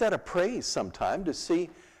go get that appraised sometime to see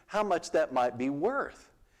how much that might be worth.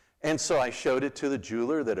 And so I showed it to the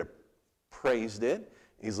jeweler that appraised it.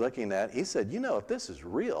 He's looking at it. He said, you know, if this is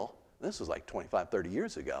real, this was like 25, 30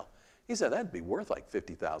 years ago, he said, that'd be worth like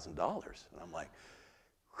 $50,000. And I'm like,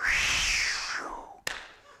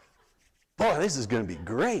 boy, this is going to be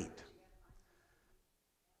great.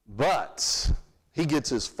 But he gets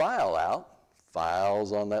his file out,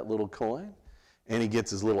 files on that little coin, and he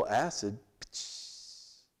gets his little acid,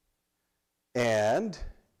 and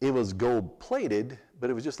it was gold plated, but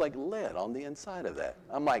it was just like lead on the inside of that.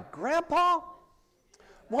 I'm like, Grandpa,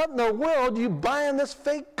 what in the world are you buying this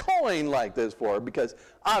fake coin like this for? Because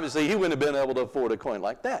obviously he wouldn't have been able to afford a coin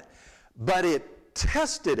like that. But it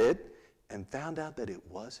tested it and found out that it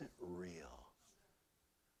wasn't real.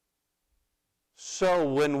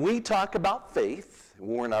 So when we talk about faith,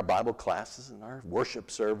 we're in our Bible classes and our worship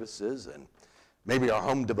services and maybe our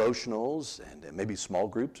home devotionals and maybe small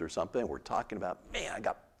groups or something, we're talking about, man, I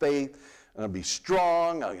got faith, I'm going to be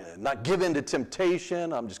strong, I'm going to not give in to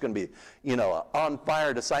temptation, I'm just going to be, you know, an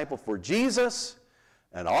on-fire disciple for Jesus.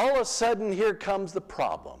 And all of a sudden, here comes the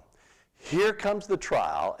problem. Here comes the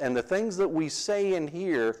trial, and the things that we say in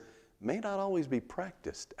here may not always be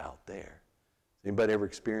practiced out there. Anybody ever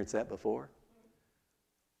experienced that before?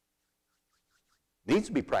 Needs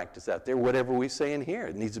to be practiced out there. Whatever we say in here,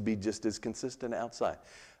 it needs to be just as consistent outside.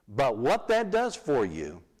 But what that does for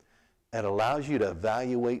you, it allows you to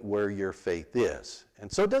evaluate where your faith is.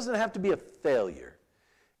 And so it doesn't have to be a failure.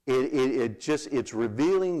 It's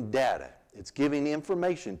revealing data. It's giving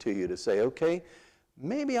information to you to say, okay,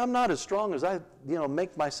 maybe I'm not as strong as I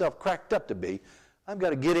make myself cracked up to be. I've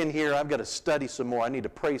got to get in here. I've got to study some more. I need to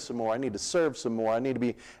pray some more. I need to serve some more. I need to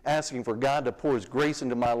be asking for God to pour His grace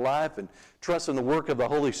into my life and trust in the work of the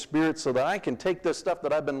Holy Spirit so that I can take this stuff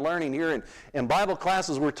that I've been learning here. In Bible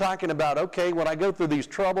classes, we're talking about, okay, when I go through these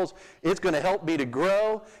troubles, it's going to help me to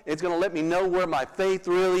grow. It's going to let me know where my faith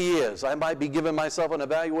really is. I might be giving myself an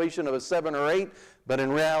evaluation of a 7 or 8, but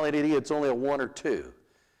in reality, it's only a 1 or 2.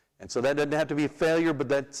 And so that doesn't have to be a failure, but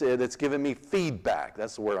that's giving me feedback.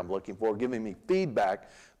 That's the word I'm looking for, giving me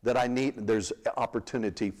feedback that I need. There's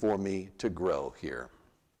opportunity for me to grow here.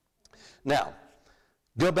 Now,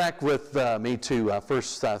 go back with me to 1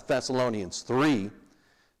 Thessalonians 3.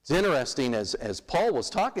 It's interesting, as Paul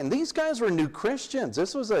was talking, these guys were new Christians.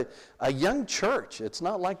 This was a young church. It's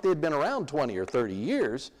not like they'd been around 20 or 30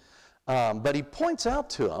 years. But he points out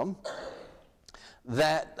to them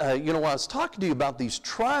that, when I was talking to you about these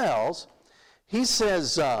trials, he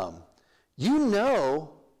says, you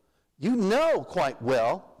know quite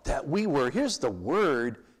well that we were, here's the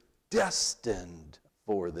word, destined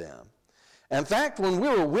for them. In fact, when we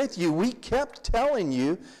were with you, we kept telling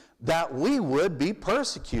you that we would be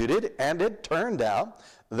persecuted, and it turned out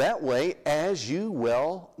that way, as you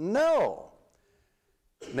well know.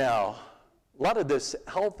 Now, a lot of this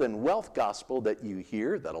health and wealth gospel that you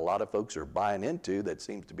hear, that a lot of folks are buying into, that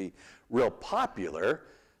seems to be real popular,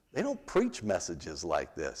 they don't preach messages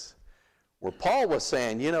like this. Where Paul was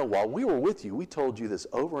saying, while we were with you, we told you this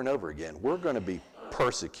over and over again. We're going to be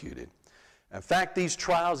persecuted. In fact, these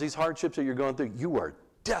trials, these hardships that you're going through, you are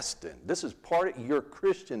destined. This is part of your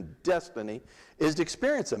Christian destiny, is to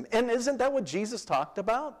experience them. And isn't that what Jesus talked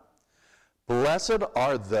about? Blessed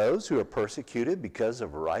are those who are persecuted because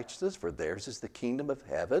of righteousness, for theirs is the kingdom of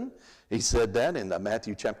heaven. He said that in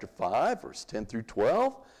Matthew chapter 5, verse 10 through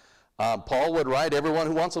 12. Paul would write, everyone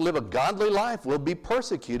who wants to live a godly life will be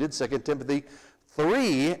persecuted, 2 Timothy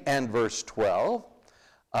 3 and verse 12.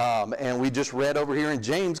 And we just read over here in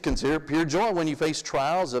James, consider pure joy when you face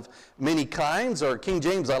trials of many kinds, or King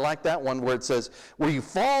James, I like that one where it says, where you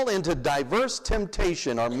fall into diverse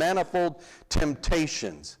temptation or manifold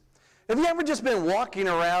temptations. Have you ever just been walking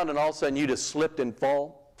around and all of a sudden you just slipped and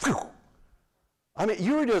fall? Phew. I mean,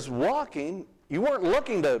 you were just walking. You weren't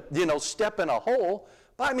looking to, step in a hole.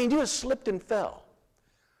 But, you just slipped and fell.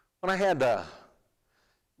 When I had,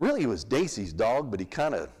 really it was Dacey's dog, but he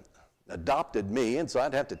kind of adopted me, and so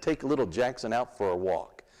I'd have to take little Jackson out for a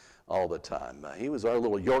walk all the time. He was our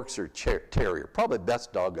little Yorkshire Terrier, probably the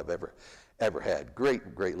best dog I've ever had.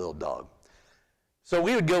 Great, great little dog. So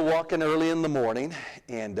we would go walking early in the morning,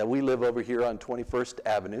 and we live over here on 21st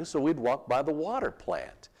Avenue, so we'd walk by the water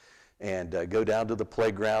plant and go down to the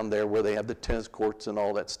playground there where they have the tennis courts and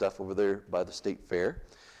all that stuff over there by the state fair.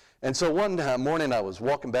 And so one morning I was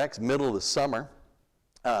walking back, it's the middle of the summer.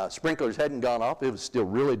 Sprinklers hadn't gone off, it was still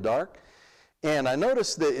really dark. And I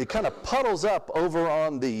noticed that it kind of puddles up over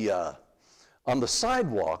on the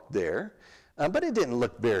sidewalk there. But it didn't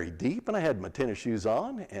look very deep, and I had my tennis shoes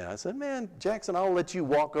on, and I said, man, Jackson, I'll let you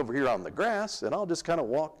walk over here on the grass, and I'll just kind of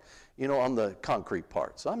walk, you know, on the concrete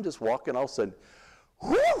part. So I'm just walking, all of a sudden,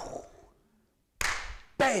 whoo,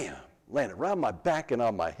 bam, landed right on my back and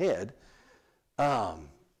on my head. And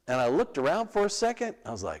I looked around for a second. I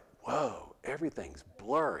was like, whoa, everything's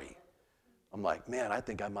blurry. I'm like, man, I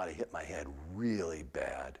think I might have hit my head really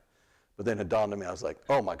bad. But then it dawned on me, I was like,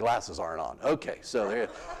 oh, my glasses aren't on. Okay, so there,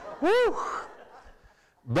 whoo.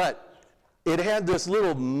 But it had this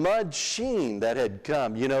little mud sheen that had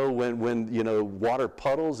come, you know, when you know, water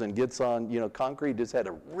puddles and gets on, you know, concrete, just had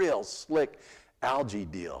a real slick algae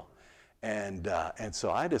deal. And so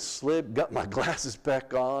I just slipped, got my glasses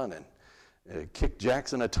back on, and kicked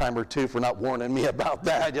Jackson a time or two for not warning me about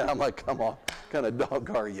that. You know, I'm like, come on, what kind of dog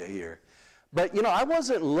are you here? But, you know, I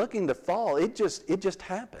wasn't looking to fall. It just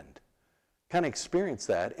happened. Kind of experienced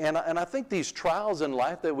that. And I think these trials in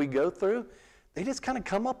life that we go through, they just kind of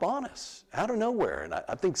come up on us out of nowhere. And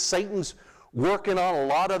I think Satan's working on a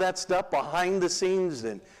lot of that stuff behind the scenes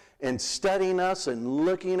and studying us and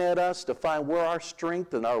looking at us to find where our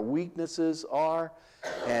strength and our weaknesses are.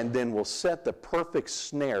 And then we'll set the perfect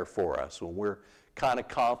snare for us when we're kind of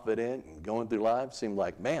confident and going through life. Seem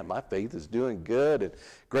like, man, my faith is doing good and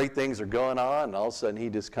great things are going on. And all of a sudden he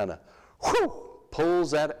just kind of, whoo,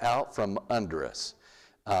 pulls that out from under us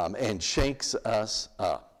and shakes us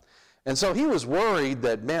up. And so he was worried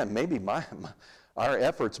that, man, maybe our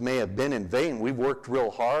efforts may have been in vain. We've worked real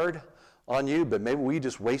hard on you, but maybe we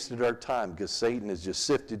just wasted our time because Satan has just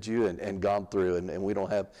sifted you and gone through, and we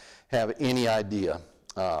don't have any idea.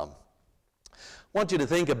 I want you to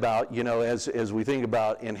think about, you know, as we think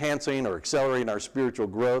about enhancing or accelerating our spiritual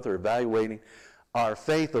growth or evaluating our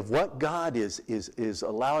faith of what God is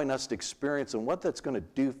allowing us to experience and what that's going to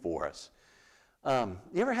do for us. You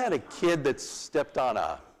ever had a kid that stepped on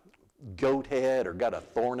a goat head or got a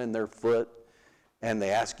thorn in their foot and they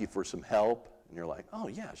ask you for some help and you're like, oh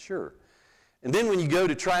yeah, sure. And then when you go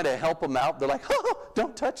to try to help them out, they're like, oh,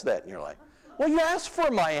 don't touch that. And you're like, well, you asked for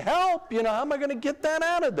my help. You know, how am I going to get that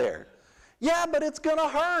out of there? Yeah, but it's going to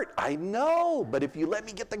hurt. I know, but if you let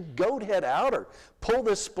me get the goat head out or pull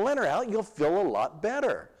the splinter out, you'll feel a lot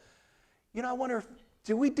better. You know, I wonder,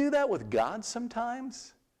 do we do that with God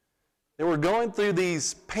sometimes? And we're going through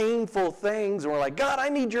these painful things, and we're like, God, I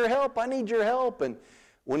need your help. I need your help. And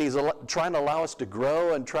when he's trying to allow us to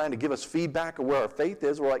grow and trying to give us feedback of where our faith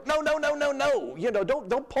is, we're like, no, no, no, no, no. You know,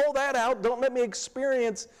 don't pull that out. Don't let me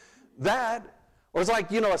experience that. Or it's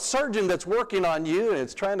like, you know, a surgeon that's working on you and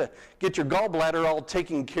it's trying to get your gallbladder all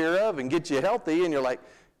taken care of and get you healthy, and you're like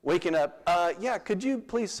waking up, yeah, could you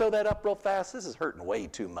please sew that up real fast? This is hurting way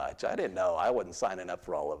too much. I didn't know. I wasn't signing up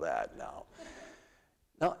for all of that. No.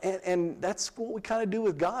 No, and that's what we kind of do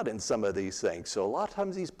with God in some of these things. So a lot of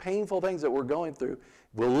times these painful things that we're going through,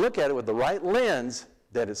 we'll look at it with the right lens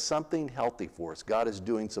that is something healthy for us. God is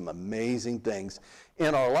doing some amazing things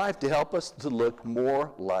in our life to help us to look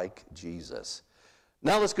more like Jesus.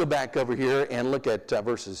 Now let's go back over here and look at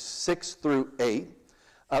verses 6 through 8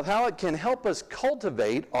 of how it can help us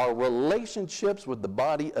cultivate our relationships with the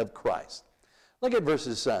body of Christ. Look at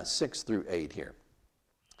verses 6 through 8 here.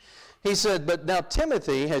 He said, but now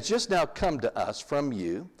Timothy has just now come to us from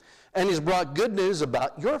you, and he's brought good news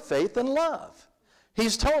about your faith and love.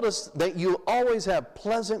 He's told us that you always have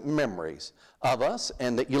pleasant memories of us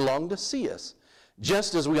and that you long to see us,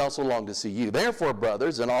 just as we also long to see you. Therefore,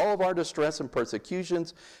 brothers, in all of our distress and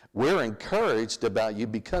persecutions, we're encouraged about you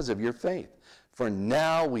because of your faith. For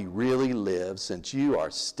now we really live, since you are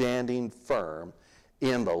standing firm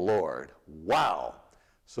in the Lord. Wow.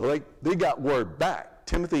 So they got word back.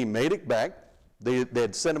 Timothy made it back. They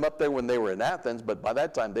had sent him up there when they were in Athens, but by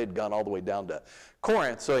that time they'd gone all the way down to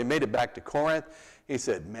Corinth. So he made it back to Corinth. He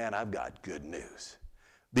said, man, I've got good news.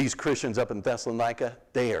 These Christians up in Thessalonica,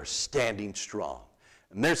 they are standing strong.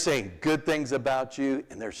 And they're saying good things about you,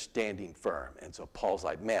 and they're standing firm. And so Paul's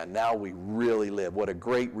like, man, now we really live. What a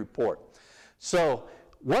great report. So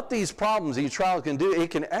what these problems, these trials can do, it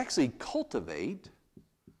can actually cultivate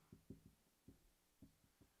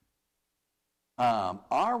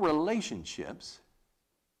our relationships.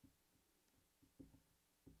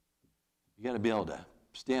 You got to be able to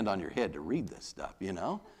stand on your head to read this stuff, you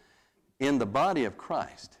know, in the body of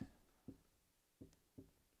Christ.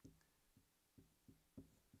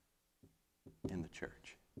 In the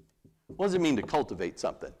church. What does it mean to cultivate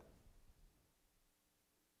something?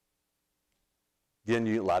 Again,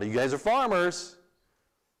 a lot of you guys are farmers.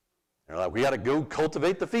 They're like, we got to go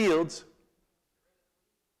cultivate the fields.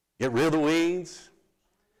 Get rid of the weeds.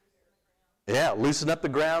 Yeah, loosen up the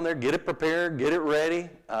ground there, get it prepared, get it ready.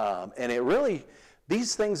 And it really,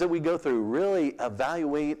 these things that we go through really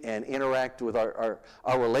evaluate and interact with our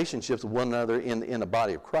relationships with one another in the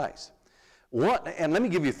body of Christ. And let me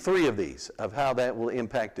give you 3 of these, of how that will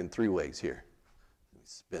impact in 3 ways here. Let me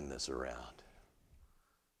spin this around.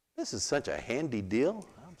 This is such a handy deal.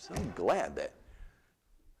 I'm so glad that.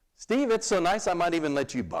 Steve, it's so nice I might even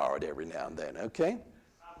let you borrow it every now and then, okay?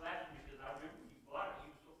 I'm laughing because I remember you bought it.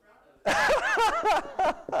 You were so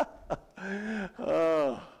proud of it.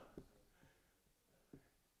 Oh.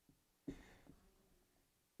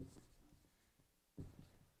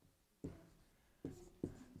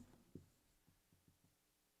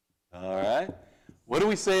 All right. What do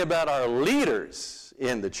we say about our leaders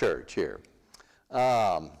in the church here?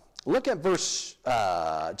 Look at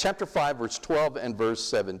chapter 5, verse 12 and verse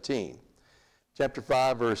 17. Chapter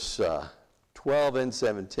 5, verse 12 and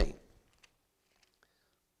 17.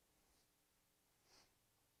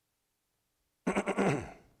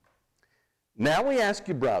 Now we ask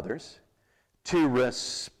you, brothers, to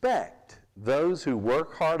respect those who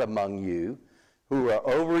work hard among you, who are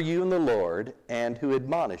over you in the Lord, and who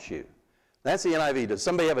admonish you. That's the NIV. Does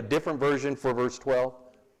somebody have a different version for verse 12?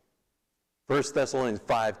 1 Thessalonians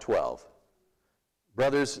 5:12.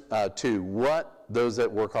 Brothers, to what? Those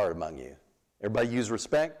that work hard among you. Everybody use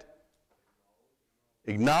respect?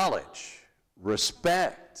 Acknowledge.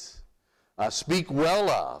 Respect. Speak well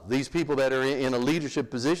of these people that are in a leadership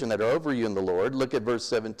position that are over you in the Lord. Look at verse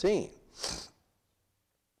 17.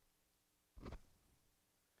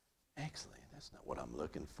 Excellent. That's not what I'm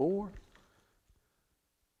looking for. I'm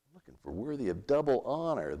looking for worthy of double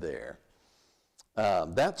honor there.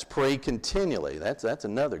 That's pray continually. That's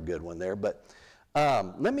another good one there. But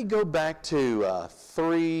let me go back to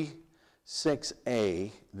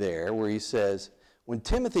 3:6a there, where he says, when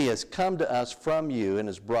Timothy has come to us from you and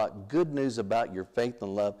has brought good news about your faith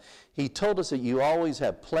and love, he told us that you always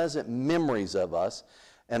have pleasant memories of us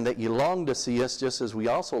and that you long to see us just as we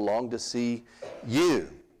also long to see you.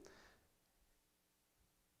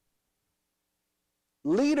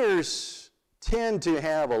 Leaders tend to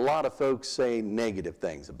have a lot of folks say negative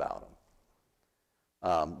things about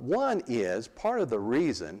them. One is part of the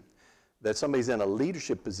reason that somebody's in a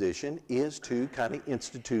leadership position is to kind of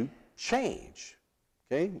institute change.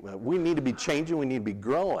 Okay? We need to be changing. We need to be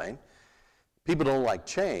growing. People don't like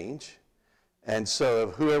change. And so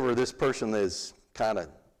if whoever this person is kind of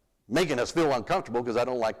making us feel uncomfortable because I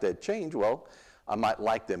don't like that change, well, I might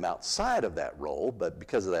like them outside of that role, but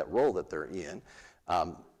because of that role that they're in,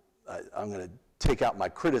 I'm going to take out my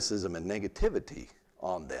criticism and negativity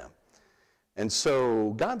on them. And so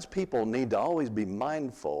God's people need to always be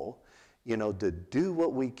mindful, to do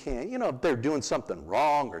what we can. If they're doing something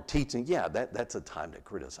wrong or teaching, yeah, that's a time to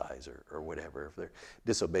criticize or whatever, if they're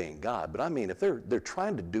disobeying God. But I mean, if they're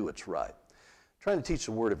trying to do what's right, trying to teach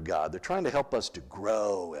the Word of God, they're trying to help us to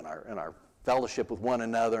grow in our fellowship with one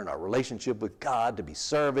another, in our relationship with God, to be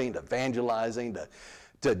serving, to evangelizing,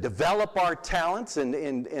 to develop our talents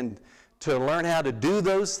and to learn how to do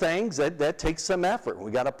those things, that takes some effort.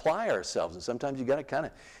 We got to apply ourselves, and sometimes you got to kind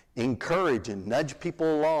of encourage and nudge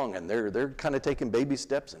people along, and they're kind of taking baby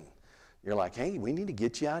steps, and you're like, hey, we need to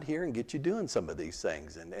get you out here and get you doing some of these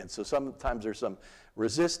things, and so sometimes there's some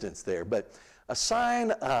resistance there. But a sign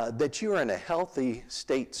that you are in a healthy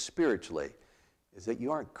state spiritually is that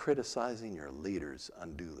you aren't criticizing your leaders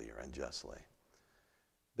unduly or unjustly,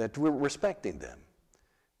 that we're respecting them,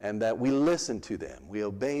 and that we listen to them, we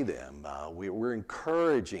obey them, we're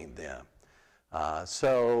encouraging them.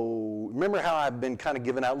 So remember how I've been kind of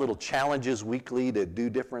giving out little challenges weekly to do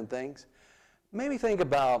different things? Maybe think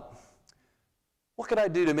about, what could I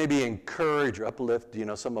do to maybe encourage or uplift,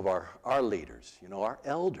 some of our leaders, our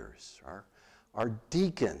elders, our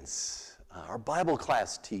deacons, our Bible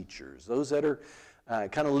class teachers, those that are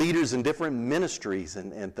kind of leaders in different ministries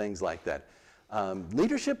and things like that.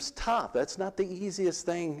 Leadership's tough. That's not the easiest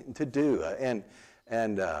thing to do.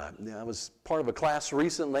 I was part of a class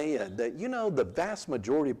recently that, the vast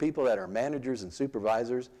majority of people that are managers and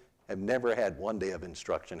supervisors have never had one day of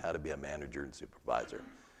instruction how to be a manager and supervisor.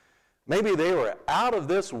 Maybe they were out of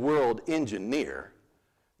this world engineer.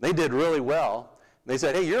 They did really well. They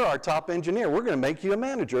said, hey, you're our top engineer. We're going to make you a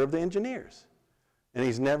manager of the engineers. And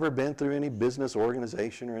he's never been through any business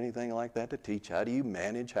organization or anything like that to teach how do you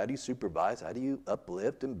manage, how do you supervise, how do you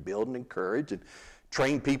uplift and build and encourage and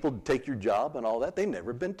train people to take your job and all that. They've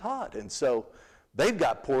never been taught. And so they've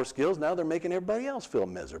got poor skills. Now they're making everybody else feel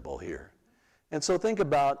miserable here. And so think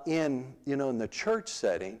about in the church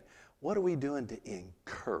setting, what are we doing to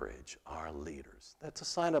encourage our leaders? That's a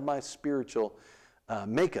sign of my spiritual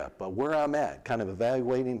makeup, where I'm at, kind of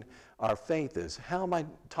evaluating our faith is, how am I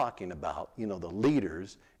talking about, the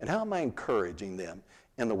leaders, and how am I encouraging them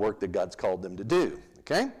in the work that God's called them to do,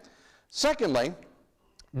 okay? Secondly,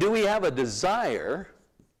 do we have a desire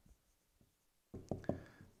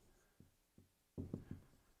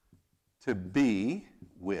to be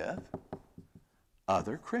with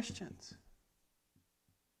other Christians.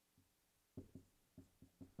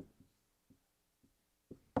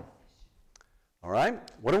 All right?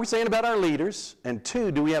 What are we saying about our leaders? And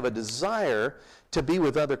 2, do we have a desire to be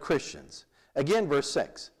with other Christians? Again, verse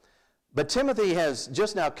 6. But Timothy has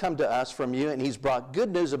just now come to us from you, and he's brought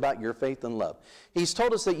good news about your faith and love. He's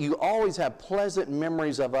told us that you always have pleasant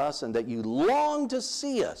memories of us and that you long to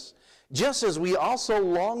see us, just as we also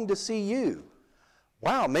long to see you.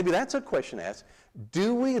 Wow, maybe that's a question to ask.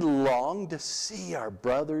 Do we long to see our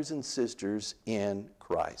brothers and sisters in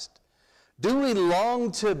Christ? Do we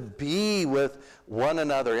long to be with one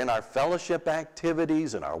another in our fellowship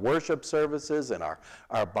activities, in our worship services, in our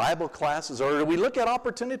Bible classes, or do we look at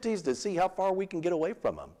opportunities to see how far we can get away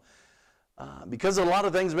from them? Because a lot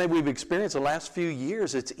of things maybe we've experienced the last few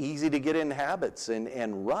years, it's easy to get in habits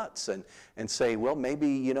and ruts and say, well, maybe,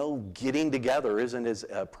 you know, getting together isn't as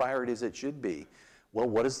a priority as it should be. Well,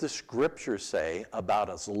 what does the Scripture say about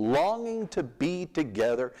us longing to be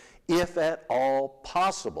together, if at all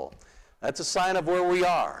possible? That's a sign of where we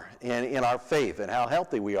are in our faith and how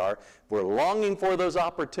healthy we are. If we're longing for those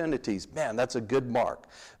opportunities, man, that's a good mark.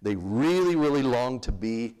 They really, really long to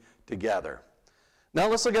be together. Now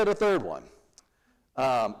let's look at a third one.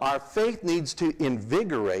 Our faith needs to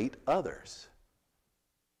invigorate others.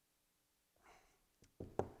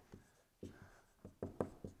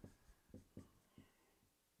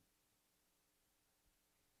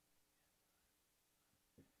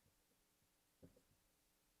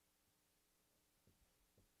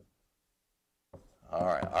 All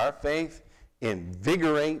right, our faith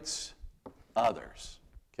invigorates others.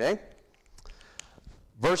 Okay?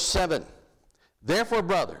 Verse 7, therefore,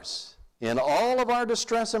 brothers, in all of our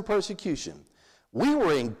distress and persecution, we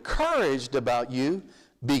were encouraged about you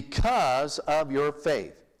because of your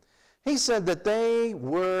faith. He said that they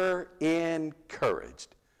were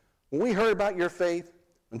encouraged. When we heard about your faith,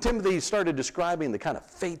 when Timothy started describing the kind of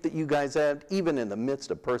faith that you guys had, even in the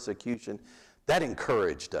midst of persecution, that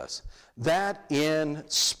encouraged us. That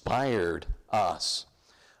inspired us.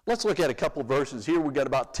 Let's look at a couple verses here. We've got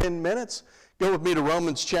about 10 minutes. Go with me to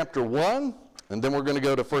Romans chapter 1, and then we're going to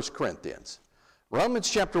go to 1 Corinthians. Romans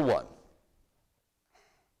chapter 1.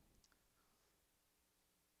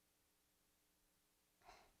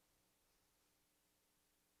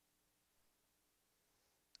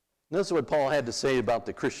 This is what Paul had to say about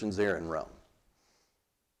the Christians there in Rome.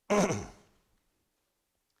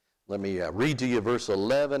 Let me read to you verse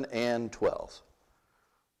 11 and 12.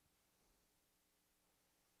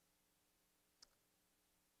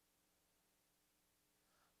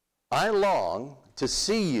 I long to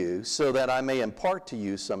see you so that I may impart to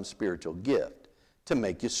you some spiritual gift to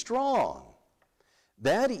make you strong.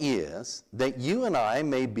 That is, that you and I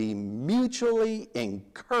may be mutually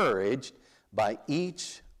encouraged by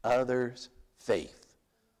each other's faith.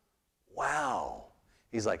 Wow.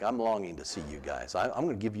 He's like, I'm longing to see you guys. I'm going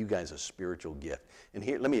to give you guys a spiritual gift. And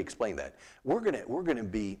here, let me explain that. We're going to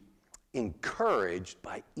be encouraged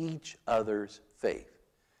by each other's faith.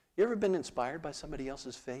 You ever been inspired by somebody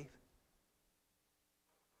else's faith?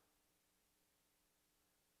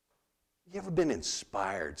 You ever been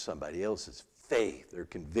inspired somebody else's faith, their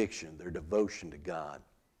conviction, their devotion to God?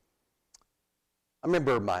 I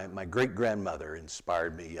remember my great-grandmother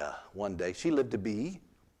inspired me one day. She lived to be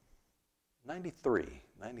 93,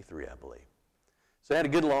 I believe. So I had a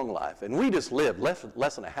good long life. And we just lived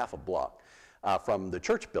less than a half a block from the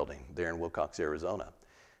church building there in Wilcox, Arizona.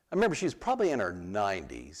 I remember she was probably in her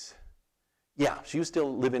 90s. Yeah, she was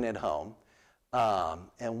still living at home.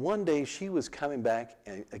 And one day she was coming back,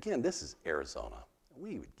 and again, this is Arizona.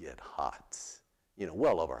 We would get hot, you know,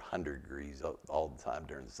 well over 100 degrees all the time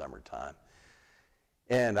during the summertime.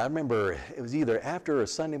 And I remember it was either after a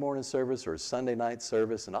Sunday morning service or a Sunday night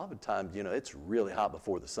service, and oftentimes, you know, it's really hot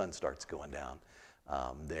before the sun starts going down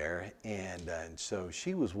there. And so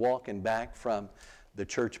she was walking back from the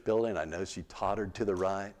church building. I know she tottered to the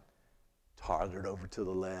right, tottered over to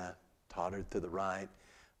the left, tottered to the right,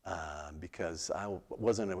 because I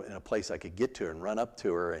wasn't in a place I could get to her and run up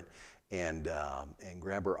to her and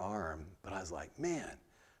grab her arm. But I was like, man,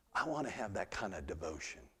 I want to have that kind of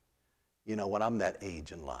devotion. You know, when I'm that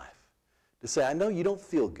age in life, to say, I know you don't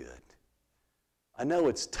feel good. I know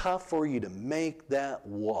it's tough for you to make that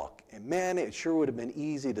walk. And man, it sure would have been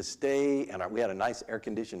easy to stay. And we had a nice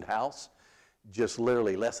air-conditioned house, just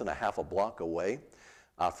literally less than a half a block away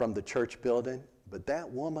from the church building. But that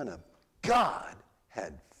woman of God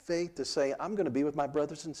had faith to say, I'm going to be with my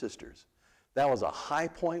brothers and sisters. That was a high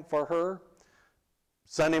point for her.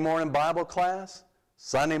 Sunday morning Bible class,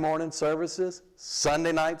 Sunday morning services,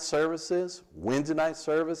 Sunday night services, Wednesday night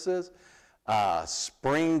services.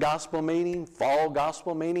 spring gospel meeting, fall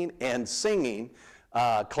gospel meeting, and singing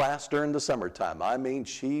class during the summertime. I mean,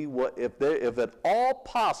 if at all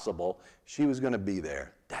possible, she was going to be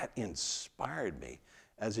there. That inspired me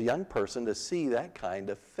as a young person to see that kind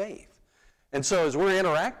of faith. And so as we're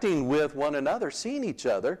interacting with one another, seeing each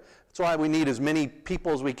other, that's why we need as many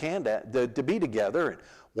people as we can to be together and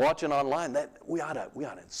watching online. That we ought to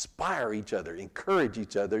inspire each other, encourage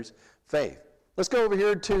each other's faith. Let's go over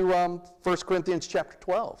here to 1 Corinthians chapter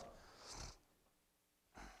 12.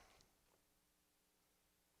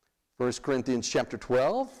 1 Corinthians chapter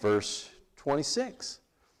 12, verse 26.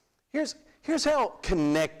 Here's how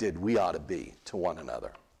connected we ought to be to one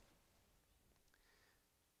another.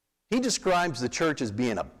 He describes the church as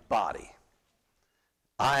being a body.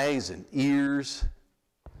 Eyes and ears.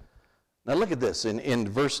 Now look at this in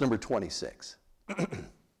verse number 26.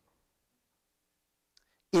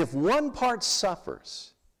 If one part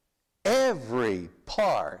suffers, every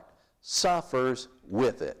part suffers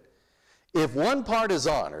with it. If one part is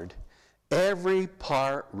honored, every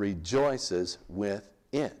part rejoices with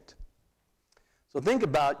it. So think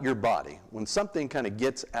about your body. When something kind of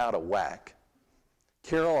gets out of whack,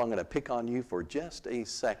 Carol, I'm going to pick on you for just a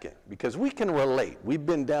second because we can relate. We've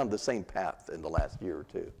been down the same path in the last year or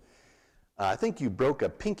two. I think you broke a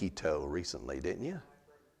pinky toe recently, didn't you?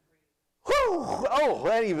 Whew! Oh,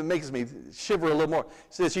 that even makes me shiver a little more.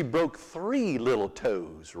 It says you broke 3 little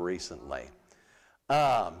toes recently.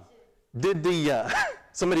 Did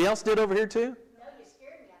somebody else did over here too? No, you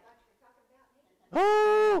scared me. I thought you were talking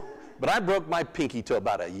about me. Oh, but I broke my pinky toe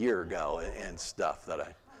about a year ago and stuff that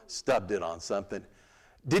I stubbed it on something.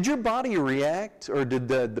 Did your body react, or did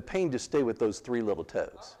the pain just stay with those 3 little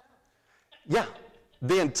toes? Yeah,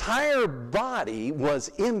 the entire body was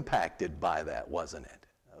impacted by that, wasn't it?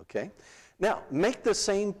 Okay. Now, make the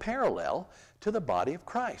same parallel to the body of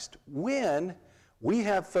Christ. When we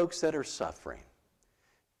have folks that are suffering,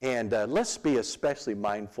 and let's be especially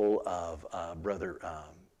mindful of Brother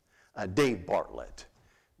Dave Bartlett,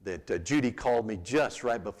 that Judy called me just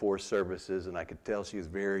right before services, and I could tell she was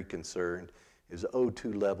very concerned. His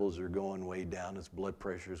O2 levels are going way down, his blood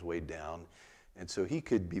pressure is way down, and so he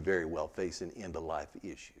could be very well facing end-of-life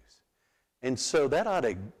issues. And so that ought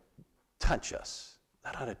to touch us.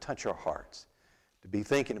 That ought to touch our hearts. To be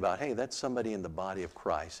thinking about, hey, that's somebody in the body of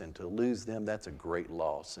Christ, and to lose them, that's a great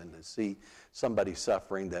loss. And to see somebody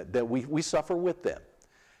suffering, that we suffer with them.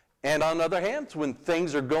 And on the other hand, when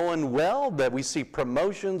things are going well, that we see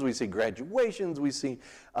promotions, we see graduations, we see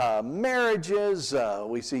marriages,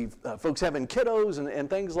 we see folks having kiddos and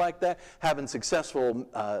things like that, having successful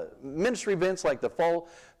ministry events like the Fall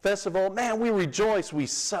Festival. Man, we rejoice, we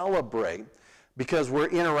celebrate, because we're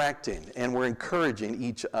interacting and we're encouraging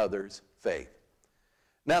each other's faith.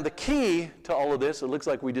 Now, the key to all of this, it looks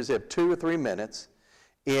like we just have 2 or 3 minutes,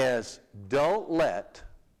 is don't let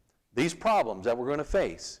these problems that we're going to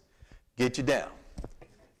face get you down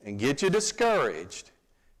and get you discouraged.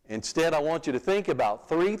 Instead, I want you to think about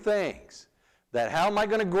 3 things. That how am I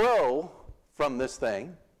going to grow from this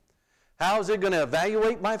thing? How is it going to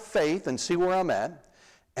evaluate my faith and see where I'm at?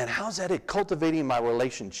 And how's that cultivating my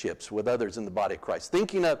relationships with others in the body of Christ?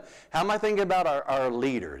 Thinking of how am I thinking about our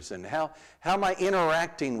leaders, and how am I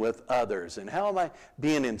interacting with others, and how am I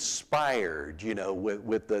being inspired,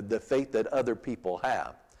 with the faith that other people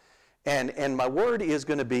have. And my word is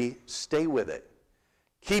going to be stay with it.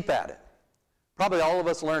 Keep at it. Probably all of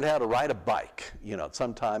us learned how to ride a bike, at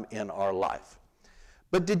some time in our life.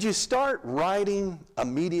 But did you start riding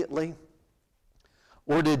immediately?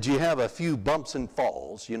 Or did you have a few bumps and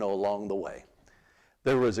falls, along the way?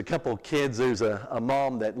 There was a couple of kids. There's a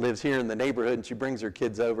mom that lives here in the neighborhood, and she brings her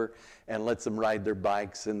kids over and lets them ride their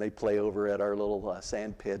bikes, and they play over at our little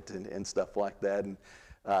sand pit and stuff like that. And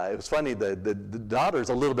it was funny, the daughter's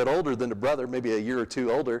a little bit older than the brother, maybe a year or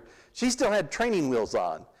 2 older. She still had training wheels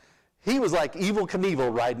on. He was like Evel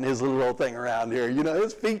Knievel riding his little old thing around here.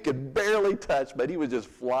 His feet could barely touch, but he was just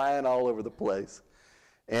flying all over the place.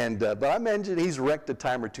 And but I mentioned he's wrecked a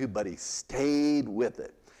time or 2, but he stayed with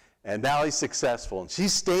it. And now he's successful. And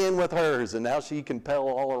she's staying with hers, and now she can pedal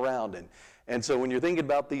all around. And so when you're thinking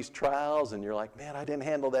about these trials and you're like, man, I didn't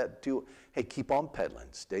handle that too. Hey, keep on pedaling.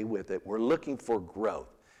 Stay with it. We're looking for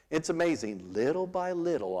growth. It's amazing, little by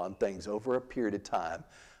little on things over a period of time,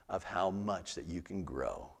 of how much that you can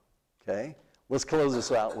grow. Okay? Let's close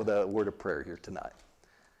this out with a word of prayer here tonight.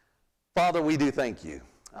 Father, we do thank you.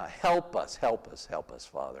 Help us,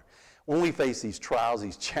 Father. When we face these trials,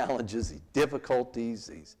 these challenges, these difficulties,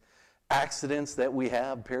 these accidents that we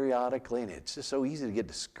have periodically, and it's just so easy to get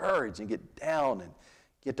discouraged and get down and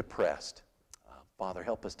get depressed. Father,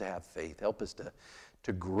 help us to have faith. Help us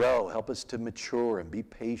to grow. Help us to mature and be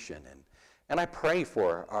patient. And I pray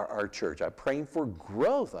for our church. I'm praying for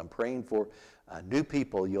growth. I'm praying for new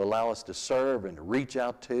people you allow us to serve and to reach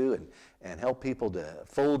out to and help people to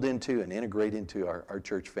fold into and integrate into our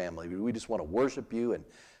church family. We just want to worship you and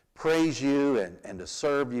praise you and to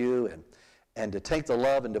serve you and to take the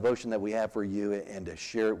love and devotion that we have for you and to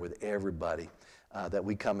share it with everybody that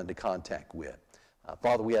we come into contact with.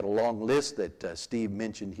 Father, we had a long list that Steve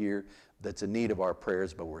mentioned here that's in need of our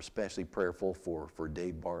prayers, but we're especially prayerful for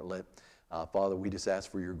Dave Bartlett. Father, we just ask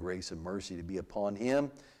for your grace and mercy to be upon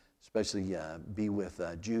him, especially be with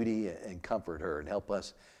Judy and comfort her and help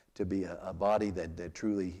us to be a body that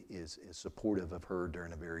truly is supportive of her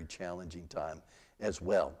during a very challenging time as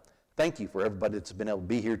well. Thank you for everybody that's been able to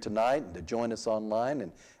be here tonight and to join us online,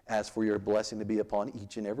 and ask for your blessing to be upon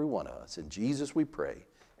each and every one of us. In Jesus we pray.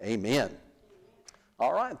 Amen.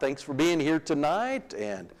 All right, thanks for being here tonight,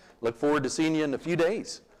 and look forward to seeing you in a few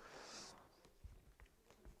days.